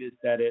mandate, is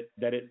that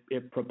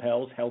it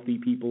propels healthy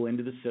people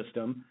into the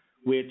system,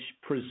 which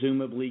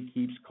presumably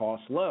keeps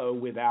costs low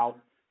without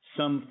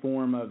some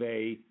form of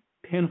a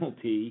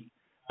penalty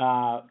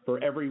for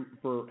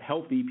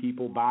healthy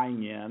people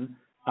buying in.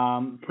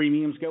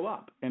 Premiums go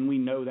up, and we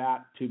know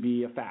that to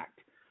be a fact.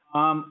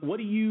 What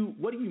do you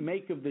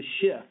make of the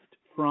shift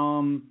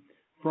from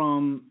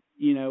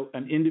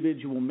an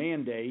individual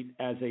mandate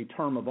as a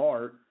term of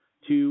art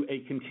to a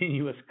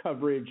continuous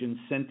coverage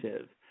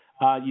incentive?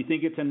 You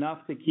think it's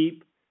enough to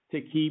keep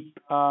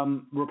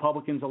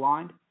Republicans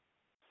aligned?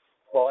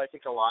 Well, I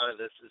think a lot of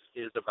this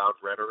is about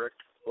rhetoric,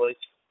 Blake,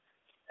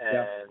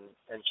 and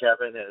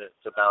Kevin, and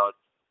it's about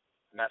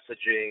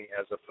messaging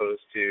as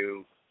opposed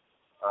to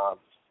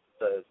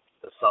the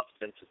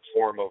substance. It's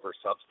form over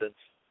substance.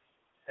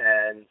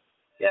 And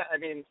I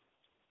mean,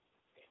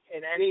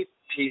 in any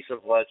piece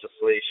of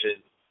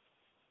legislation,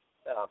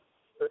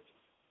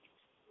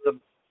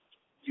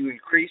 you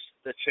increase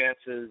the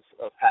chances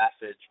of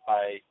passage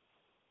by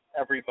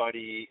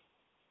everybody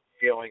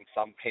feeling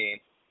some pain.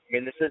 I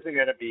mean, this isn't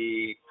going to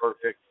be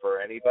perfect for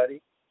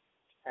anybody,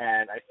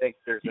 and I think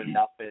there's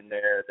enough in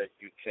there that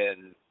you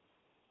can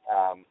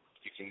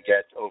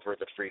get over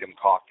the Freedom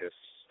Caucus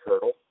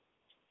hurdle.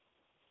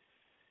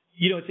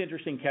 It's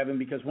interesting, Kevin,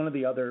 because one of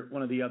the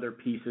other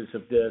pieces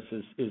of this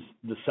is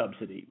the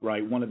subsidy,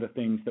 right? One of the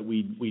things that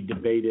we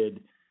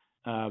debated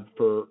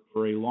for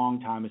a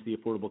long time as the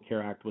Affordable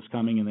Care Act was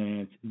coming,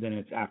 and then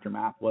its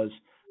aftermath was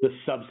the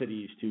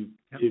subsidies to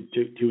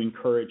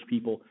encourage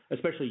people,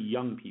 especially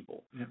young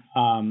people,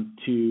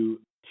 to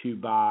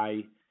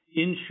buy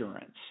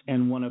insurance.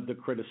 And one of the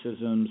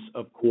criticisms,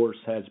 of course,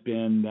 has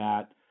been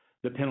that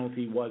the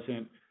penalty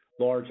wasn't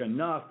large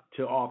enough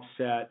to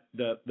offset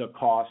the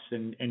costs,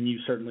 and you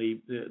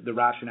certainly the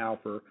rationale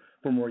for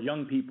more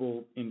young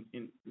people in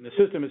the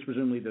system is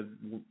presumably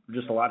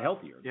just a lot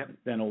healthier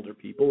than older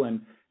people,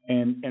 and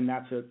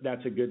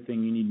that's a good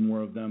thing. You need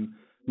more of them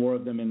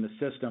in the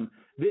system.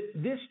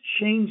 This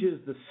changes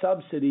the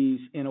subsidies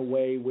in a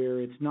way where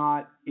it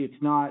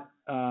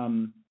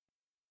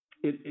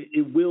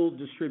will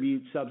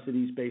distribute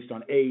subsidies based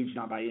on age,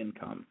 not by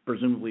income.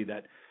 Presumably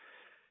that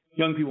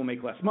young people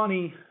make less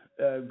money,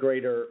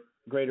 greater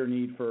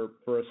need for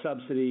a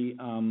subsidy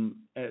than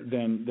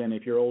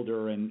if you're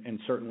older, and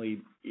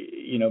certainly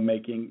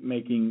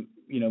making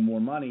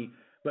more money.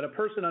 But a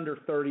person under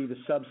 30, the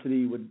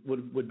subsidy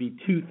would be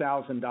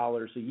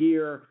 $2,000 a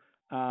year.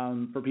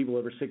 For people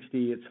over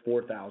 60, it's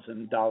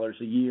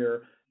 $4,000 a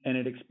year.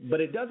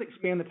 but it does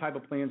expand the type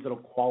of plans that'll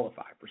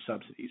qualify for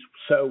subsidies.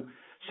 So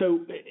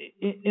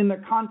in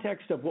the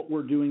context of what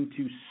we're doing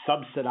to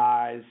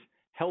subsidize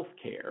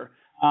healthcare,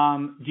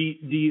 do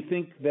you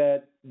think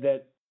that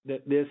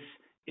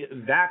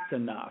that's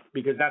enough?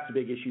 Because that's a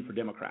big issue for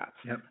Democrats.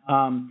 Yep.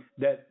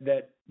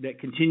 That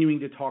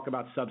continuing to talk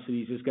about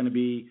subsidies is going to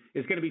be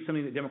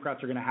something that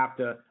Democrats are going to have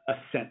to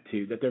assent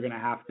to. That they're going to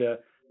have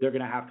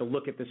to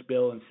look at this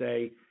bill and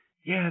say,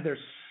 yeah, there's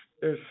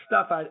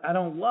stuff I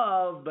don't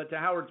love, but to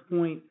Howard's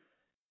point,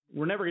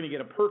 we're never going to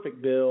get a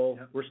perfect bill.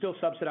 Yep. We're still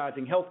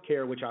subsidizing health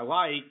care, which I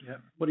like.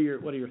 Yep. What are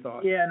your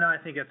thoughts? Yeah, no, I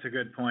think that's a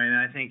good point. And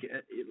I think,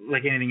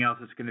 like anything else,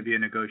 it's going to be a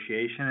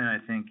negotiation. And I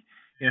think,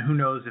 who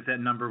knows if that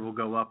number will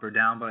go up or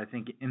down. But I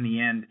think in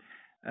the end,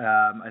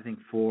 I think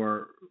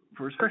for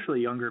especially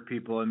younger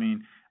people,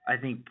 I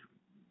think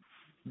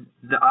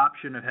the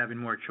option of having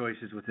more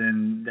choices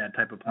within that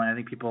type of plan, I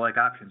think people like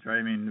options, right?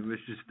 It was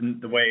just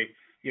the way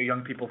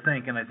young people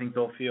think, and I think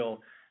they'll feel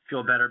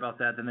better about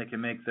that. Then they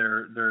can make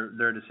their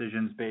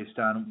decisions based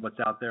on what's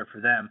out there for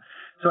them.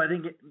 So I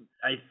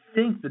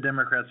think the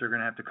Democrats are going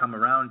to have to come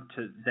around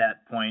to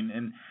that point.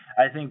 And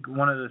I think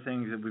one of the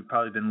things that we've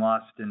probably been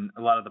lost in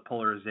a lot of the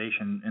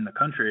polarization in the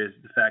country is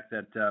the fact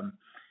that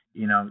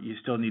you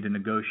still need to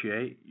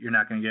negotiate. You're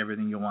not going to get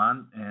everything you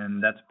want,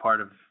 and that's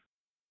part of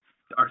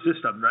our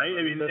system, right?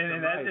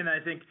 And I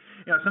think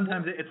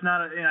sometimes it's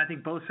not. And I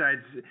think both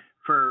sides,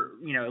 for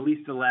at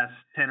least the last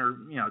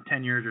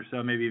 10 years or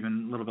so, maybe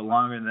even a little bit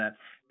longer than that,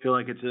 feel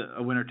like it's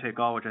a winner take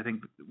all, which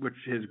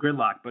is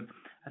gridlock. But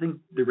I think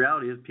the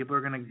reality is people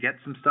are going to get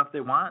some stuff they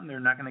want, and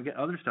they're not going to get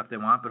other stuff they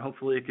want. But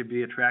hopefully, it could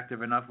be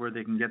attractive enough where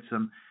they can get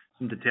some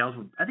details.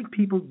 I think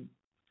people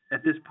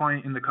at this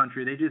point in the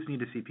country, they just need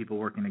to see people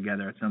working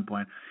together at some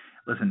point.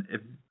 Listen,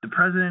 if the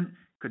president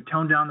could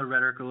tone down the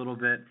rhetoric a little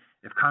bit,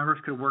 if Congress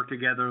could work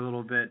together a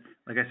little bit,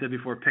 like I said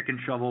before, pick and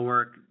shovel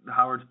work,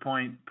 Howard's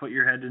point, put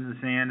your head in the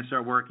sand and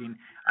start working,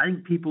 I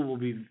think people will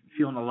be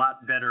feeling a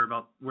lot better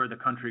about where the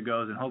country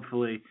goes, and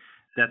hopefully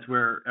that's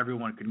where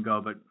everyone can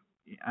go. But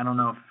I don't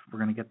know if we're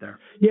going to get there.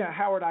 Yeah,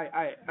 Howard,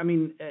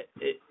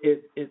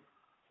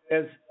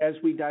 as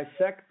we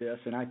dissect this,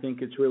 and I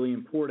think it's really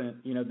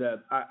important,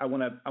 that I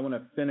want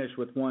to finish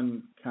with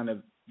one kind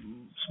of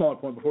smaller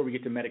point before we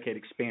get to Medicaid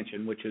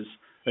expansion, which is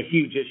a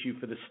huge issue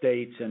for the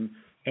states and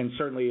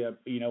certainly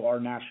our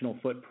national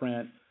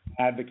footprint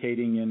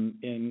advocating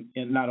in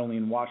not only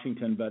in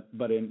Washington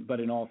but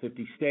in all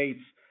 50 states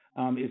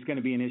is going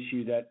to be an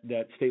issue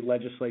that state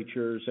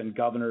legislatures and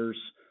governors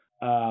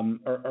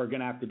are going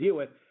to have to deal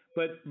with.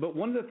 But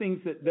one of the things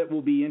that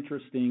will be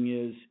interesting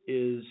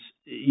is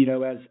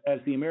as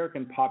the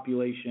American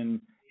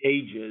population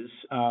ages,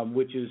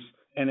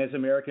 and as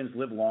Americans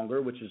live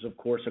longer, which is of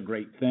course a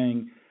great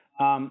thing.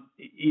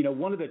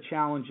 One of the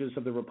challenges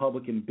of the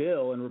Republican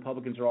bill, and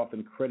Republicans are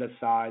often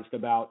criticized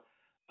about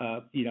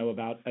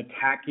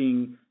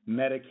attacking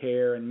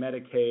Medicare and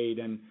Medicaid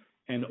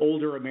and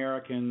older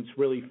Americans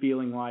really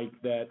feeling like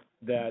that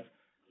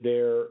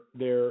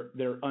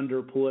they're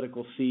under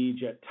political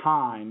siege at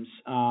times.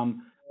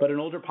 But an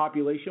older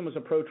population was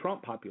a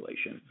pro-Trump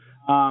population,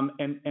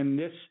 and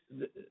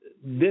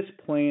this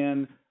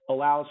plan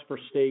allows for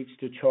states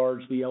to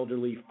charge the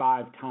elderly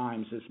 5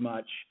 times as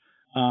much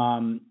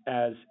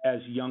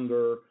as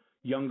younger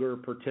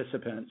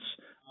participants,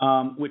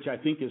 which I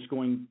think is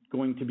going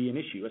to be an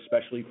issue,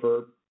 especially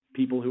for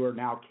people who are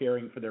now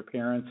caring for their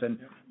parents and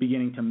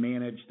beginning to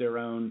manage their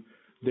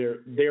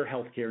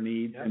healthcare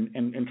needs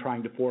and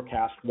trying to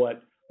forecast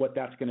what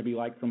that's going to be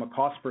like from a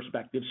cost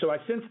perspective. So I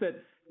sense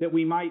that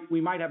we might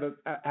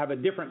have a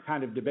different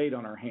kind of debate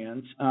on our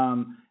hands,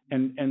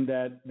 and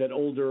that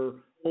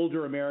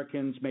older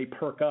Americans may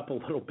perk up a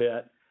little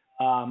bit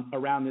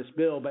around this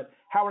bill. But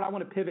Howard, I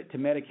want to pivot to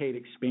Medicaid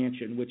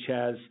expansion, which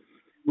has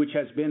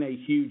been a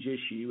huge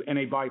issue and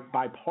a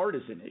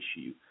bipartisan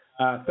issue.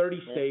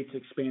 30 states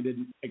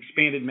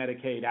expanded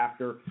Medicaid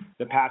after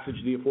the passage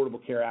of the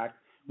Affordable Care Act.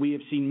 We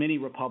have seen many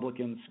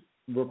Republican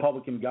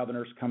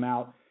governors come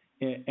out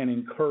and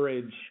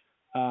encourage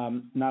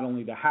not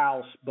only the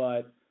House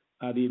but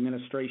the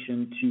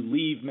administration to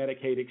leave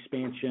Medicaid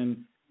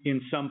expansion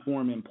in some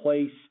form in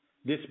place.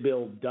 This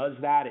bill does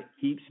that. It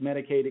keeps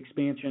Medicaid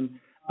expansion.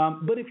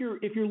 But if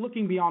you're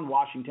looking beyond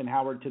Washington,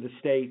 Howard, to the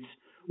states,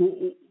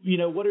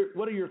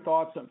 what are your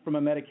thoughts from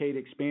a Medicaid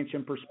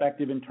expansion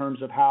perspective in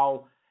terms of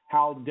how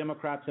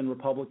Democrats and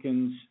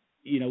Republicans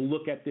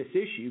look at this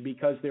issue,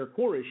 because their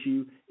core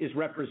issue is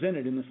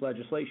represented in this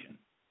legislation?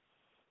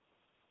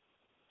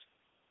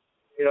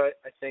 I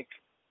think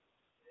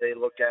they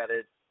look at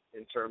it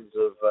in terms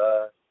of,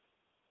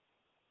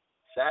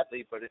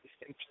 sadly, but it's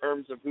in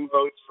terms of who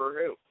votes for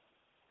who.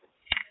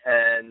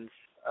 And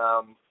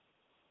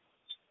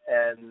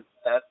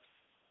that's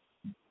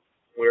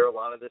where a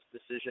lot of this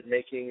decision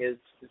making is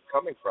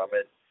coming from,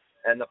 it,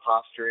 and the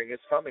posturing is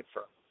coming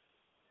from.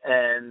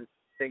 And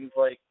things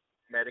like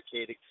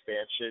Medicaid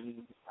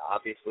expansion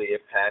obviously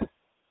impact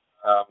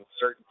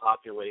certain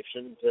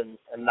populations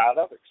and not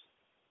others.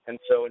 And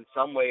so in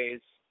some ways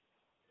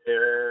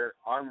they're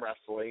arm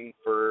wrestling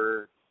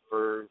for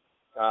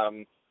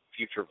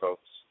future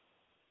votes.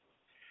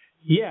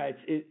 Yeah,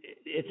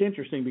 it's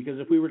interesting because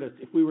if we were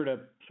to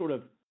sort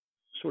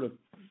of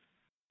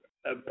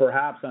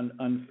perhaps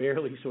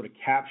unfairly sort of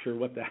capture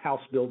what the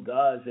House bill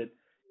does,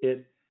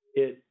 it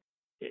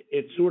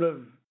sort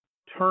of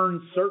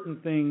turns certain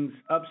things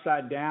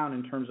upside down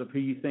in terms of who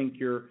you think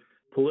your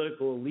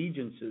political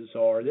allegiances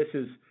are. This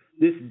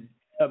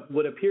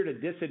would appear to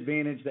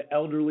disadvantage the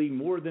elderly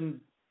more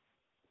than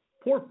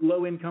poor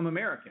low income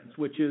Americans,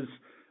 which is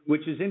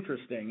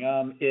interesting.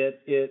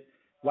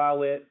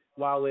 While it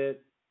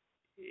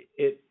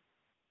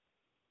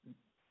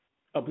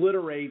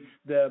obliterates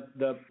the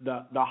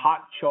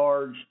hot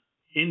charge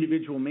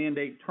individual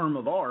mandate term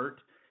of art,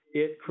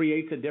 it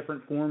creates a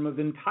different form of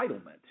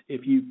entitlement.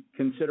 If you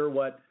consider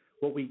what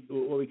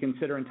we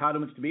consider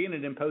entitlements to be, and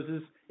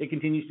it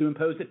continues to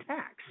impose a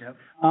tax, yep.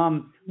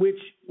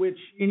 Which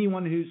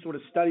anyone who's sort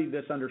of studied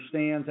this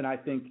understands. And I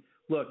think,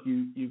 look,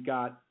 you've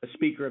got a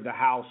Speaker of the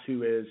House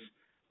who is,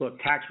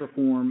 tax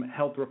reform,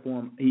 health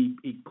reform.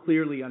 He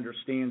clearly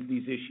understands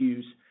these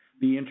issues,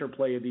 the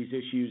interplay of these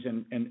issues,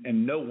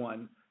 and no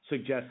one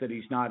suggests that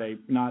he's not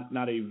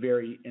a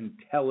very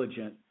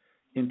intelligent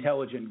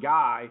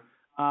guy.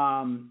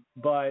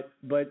 But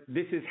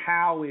this is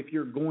how, if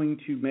you're going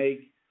to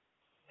make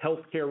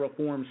healthcare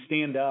reform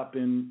stand up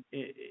in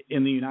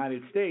the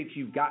United States,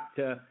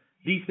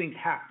 these things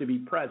have to be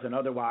present.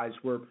 Otherwise,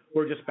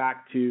 we're just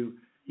back to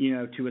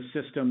a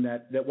system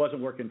that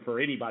wasn't working for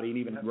anybody, and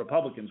even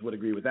Republicans would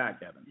agree with that,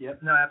 Kevin.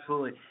 Yep, no,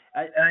 absolutely.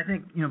 I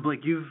think,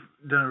 Blake, you've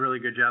done a really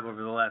good job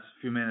over the last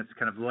few minutes,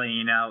 kind of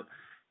laying out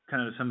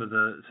kind of some of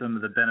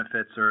the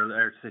benefits,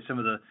 or say some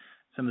of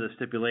the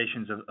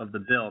stipulations of the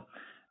bill.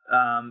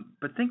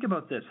 But think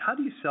about this: how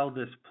do you sell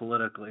this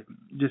politically?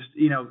 Just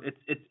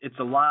it's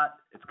a lot.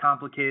 It's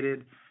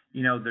complicated.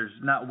 There's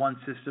not one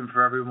system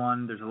for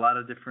everyone. There's a lot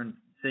of different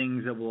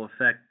things that will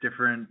affect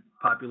different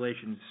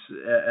populations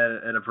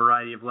at a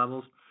variety of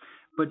levels.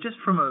 But just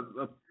from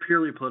a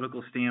purely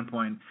political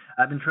standpoint,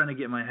 I've been trying to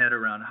get my head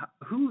around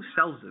who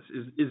sells this.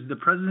 Is the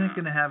president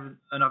going to have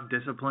enough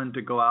discipline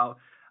to go out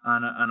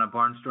on a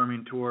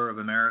barnstorming tour of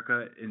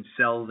America and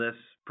sell this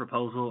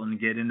proposal and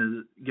get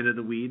into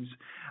the weeds?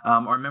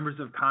 Are members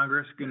of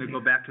Congress going to go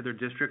back to their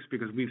districts,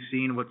 because we've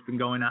seen what's been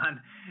going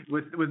on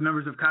with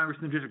members of Congress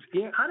in their districts?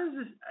 Yeah. How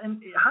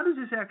does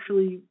this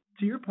actually,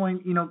 to your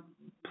point,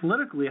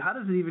 politically, how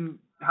does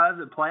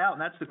it play out?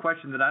 And that's the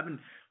question that I've been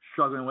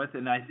struggling with.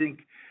 And I think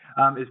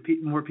as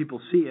more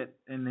people see it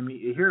and then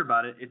hear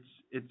about it,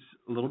 it's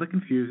a little bit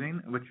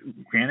confusing. Which,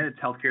 granted,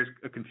 healthcare is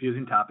a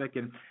confusing topic,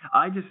 and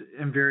I just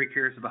am very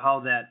curious about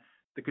how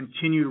the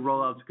continued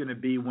rollout is going to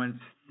be once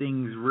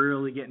things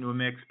really get into a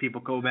mix.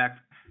 People go back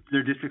to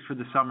their districts for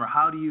the summer.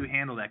 How do you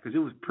handle that? Because it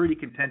was pretty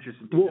contentious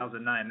in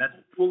 2009.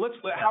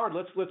 Howard,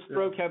 let's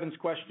throw Kevin's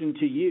question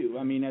to you.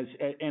 I mean,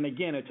 and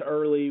again, it's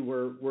early.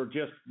 We're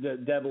just, the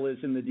devil is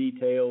in the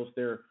details.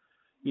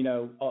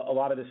 A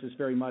lot of this is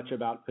very much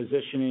about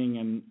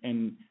positioning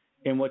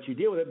and what you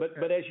deal with it.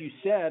 But as you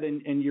said,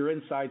 and your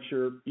insights,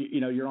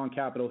 you're on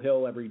Capitol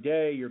Hill every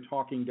day. You're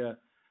talking to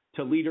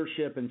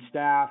leadership and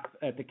staff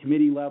at the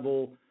committee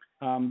level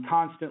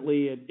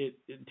constantly.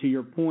 To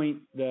your point,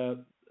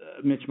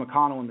 Mitch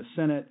McConnell in the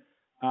Senate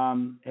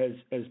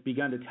has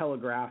begun to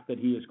telegraph that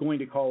he is going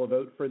to call a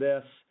vote for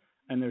this,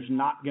 and there's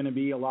not going to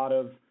be a lot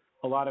of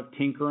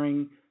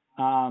tinkering.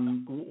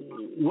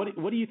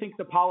 What do you think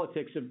the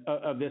politics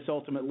of this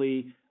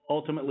ultimately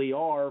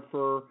are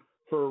for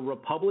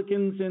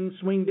Republicans in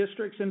swing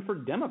districts and for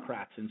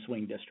Democrats in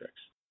swing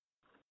districts?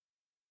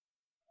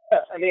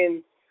 I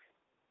mean,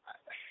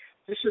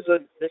 this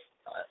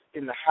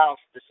in the House.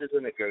 This is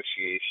a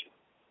negotiation,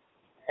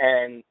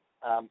 and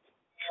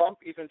Trump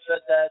even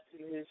said that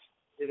in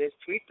his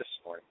tweet this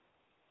morning.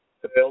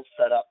 The bill's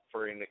set up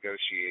for a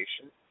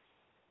negotiation,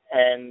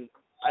 and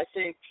I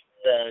think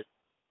that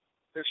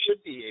there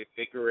should be a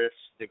vigorous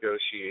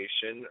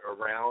negotiation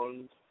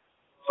around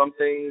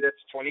something that's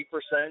 20%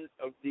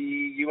 of the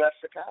U.S.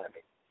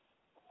 economy,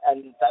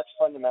 and that's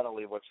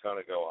fundamentally what's going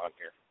to go on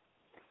here.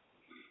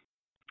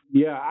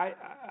 Yeah,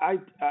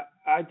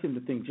 I tend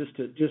to think,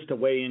 just to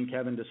weigh in,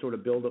 Kevin, to sort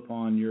of build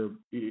upon your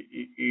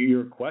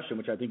question,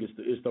 which I think is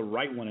the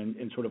right one,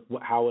 and sort of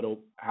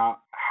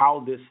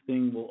how this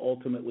thing will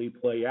ultimately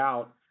play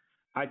out.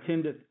 I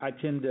tend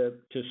to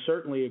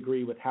certainly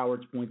agree with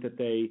Howard's point that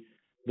the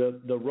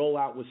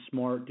rollout was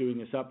smart, doing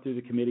this up through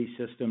the committee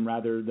system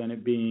rather than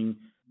it being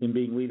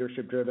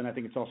leadership driven. I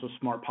think it's also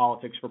smart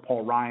politics for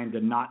Paul Ryan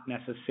to not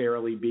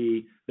necessarily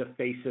be the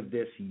face of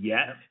this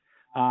yet.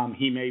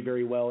 He may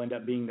very well end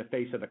up being the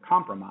face of the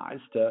compromise,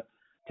 to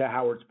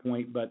Howard's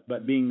point, but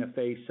being the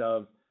face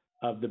of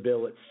the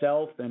bill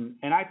itself. And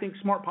I think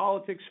smart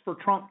politics for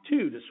Trump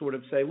too, to sort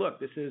of say, look,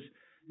 this is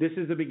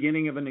the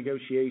beginning of a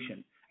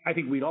negiation. I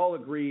think we'd all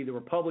agree, the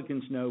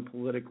Republicans know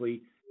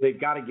politically they've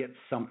got to get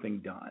something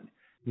done.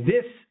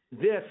 This,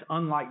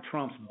 unlike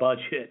Trump's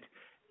budget,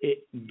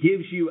 it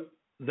gives you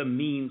the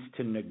means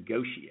to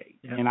negotiate.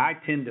 Yeah. And I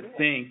tend to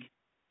think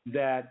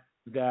that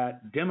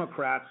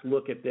Democrats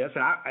look at this,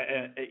 and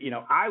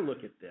I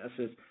look at this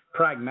as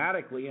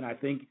pragmatically, and I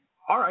think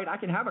all right, I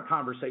can have a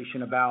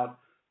conversation about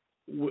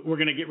we're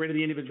going to get rid of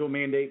the individual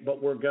mandate,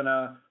 but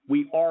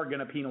we are going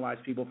to penalize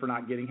people for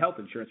not getting health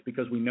insurance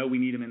because we know we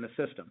need them in the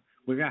system.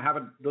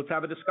 Let's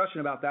have a discussion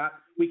about that.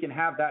 We can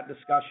have that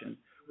discussion.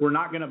 We're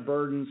not going to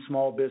burden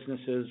small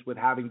businesses with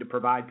having to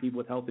provide people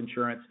with health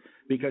insurance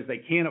because they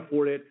can't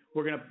afford it.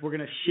 We're going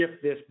to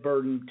shift this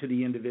burden to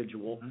the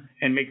individual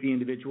and make the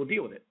individual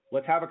deal with it.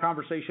 Let's have a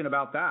conversation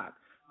about that.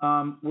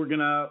 We're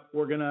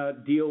going to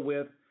deal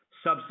with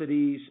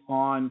subsidies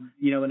on,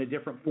 in a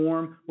different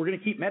form. We're going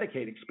to keep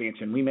Medicaid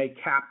expansion. We may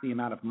cap the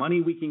amount of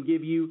money we can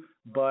give you,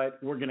 but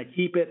we're going to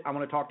keep it. I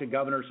want to talk to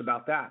governors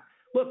about that.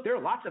 Look, there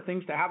are lots of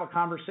things to have a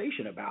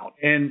conversation about.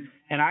 And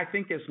I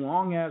think as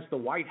long as the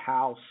White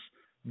House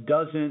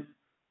doesn't,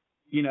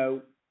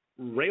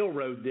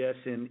 railroad this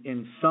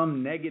in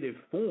some negative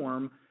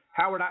form,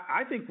 Howard,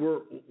 I think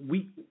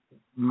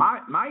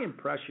my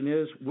impression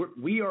is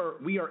we are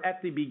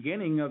at the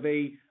beginning of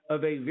a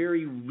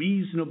very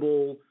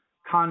reasonable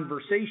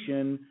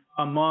conversation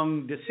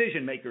among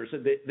decision makers.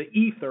 The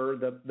ether,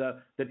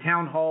 the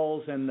town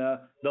halls, and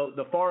the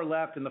far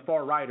left and the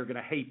far right are going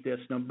to hate this,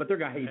 but they're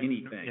going to hate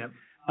anything. Yep.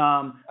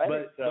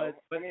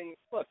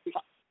 Look.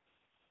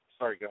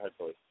 Sorry, go ahead,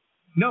 Billy.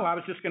 No, I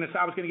was going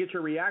to get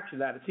your reaction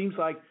to that. It seems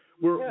like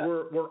we're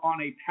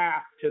on a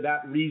path to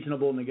that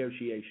reasonable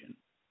negotiation.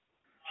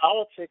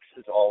 Politics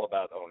is all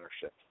about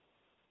ownership.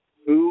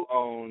 Who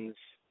owns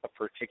a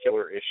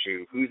particular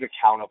issue? Who's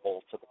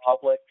accountable to the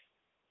public,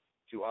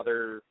 to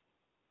other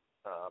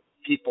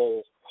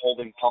people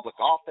holding public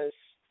office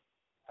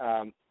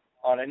on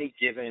any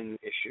given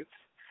issue?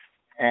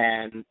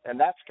 And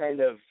that's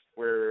kind of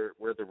where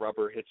the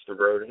rubber hits the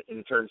road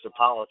in terms of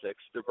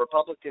politics. The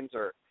Republicans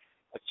are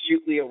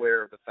acutely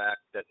aware of the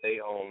fact that they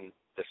own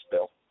this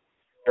bill.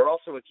 They're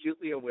also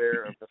acutely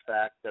aware of the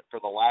fact that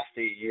for the last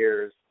 8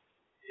 years,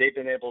 they've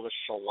been able to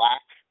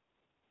shellac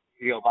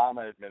the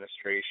Obama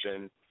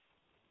administration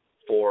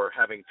for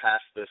having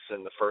passed this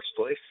in the first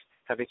place,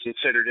 having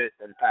considered it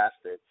and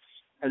passed it,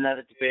 and that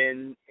it's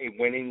been a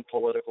winning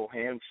political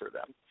hand for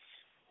them.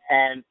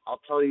 And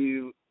I'll tell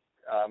you,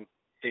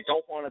 they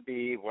don't want to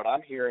be, what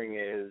I'm hearing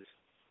is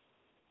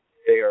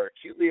they are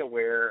acutely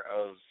aware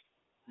of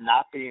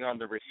not being on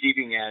the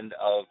receiving end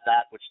of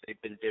that which they've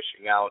been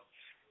dishing out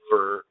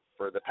for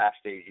the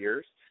past 8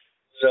 years.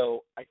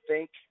 So I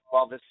think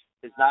while this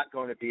is not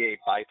going to be a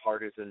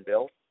bipartisan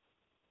bill,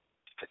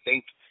 I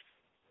think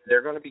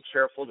they're going to be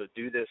careful to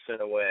do this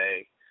in a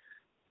way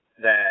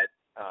that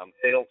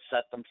they don't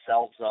set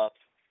themselves up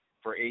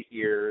for 8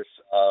 years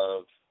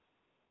of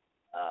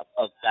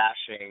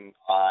bashing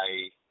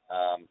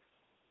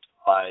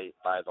by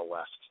the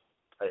left.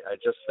 I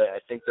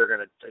think they're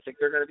going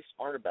to be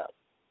smart about it.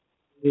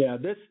 Yeah,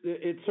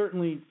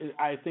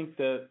 I think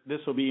that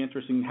this will be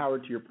interesting,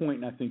 Howard, to your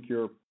point, and I think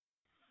you're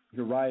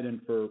right.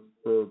 And for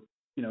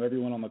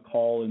everyone on the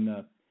call in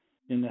the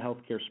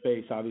healthcare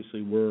space,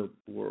 obviously we're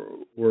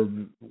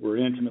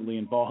intimately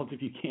involved,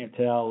 if you can't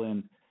tell,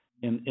 in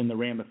the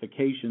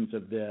ramifications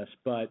of this.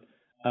 But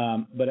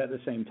at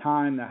the same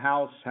time, the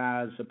House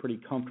has a pretty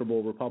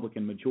comfortable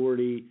Republican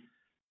majority.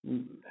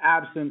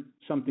 Absent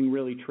something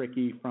really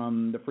tricky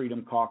from the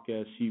Freedom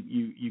Caucus,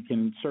 you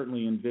can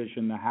certainly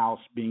envision the House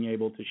being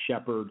able to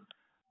shepherd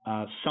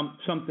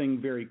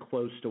something very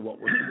close to what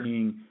we're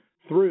seeing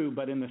through.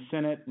 But in the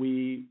Senate,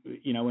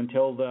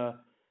 until the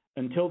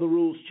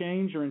rules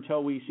change or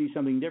until we see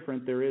something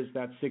different, there is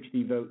that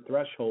 60 vote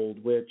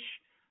threshold, which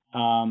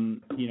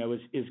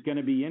is going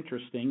to be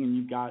interesting. And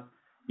you've got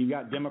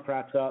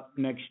Democrats up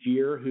next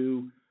year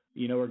who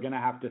are going to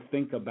have to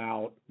think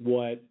about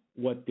what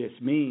this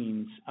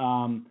means.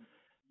 I'm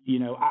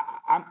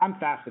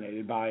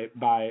fascinated by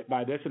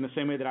this in the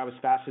same way that I was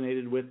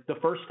fascinated with the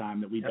first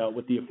time that we dealt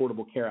with the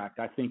Affordable Care Act.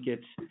 I think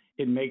it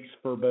makes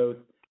for both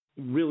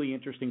really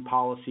interesting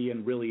policy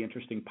and really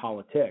interesting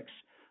politics.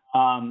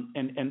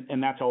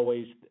 And that's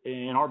always,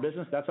 in our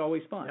business, that's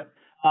always fun. Yep.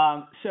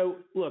 So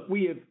look,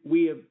 we have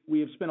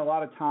spent a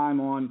lot of time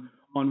on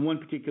one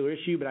particular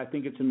issue, but I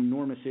think it's an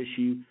enormous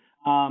issue.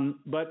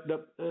 But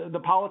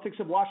the politics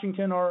of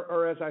Washington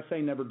are, as I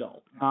say, never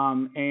dull.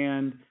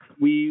 And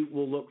we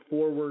will look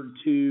forward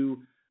to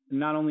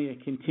not only a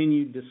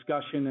continued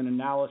discussion and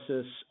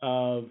analysis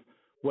of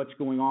what's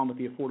going on with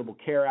the Affordable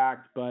Care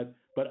Act, but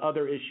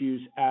other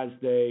issues as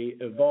they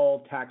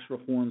evolve. Tax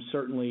reform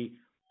certainly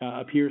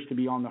appears to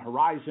be on the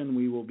horizon.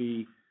 We will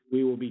be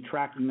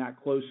tracking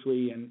that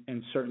closely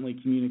and certainly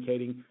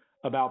communicating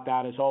about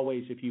that. As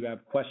always, if you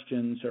have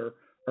questions or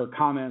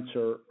comments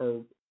or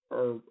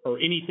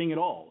anything at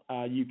all,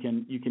 you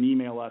can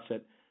email us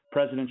at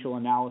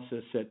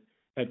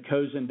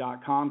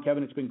presidentialanalysis@cozen.com.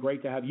 Kevin, it's been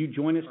great to have you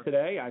join us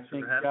today. I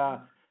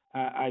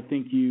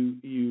think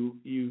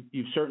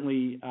you've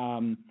certainly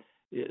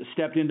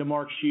stepped into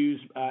Mark's shoes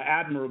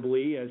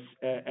admirably as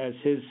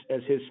his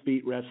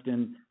feet rest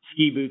in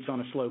ski boots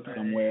on a slope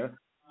somewhere.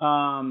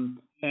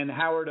 And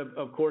Howard,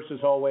 of course,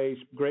 as always,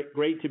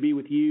 great to be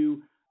with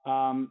you.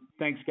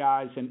 Thanks,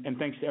 guys, and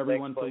thanks to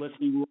everyone for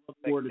listening. We'll look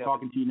forward to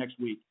talking to you next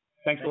week.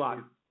 Thanks a lot.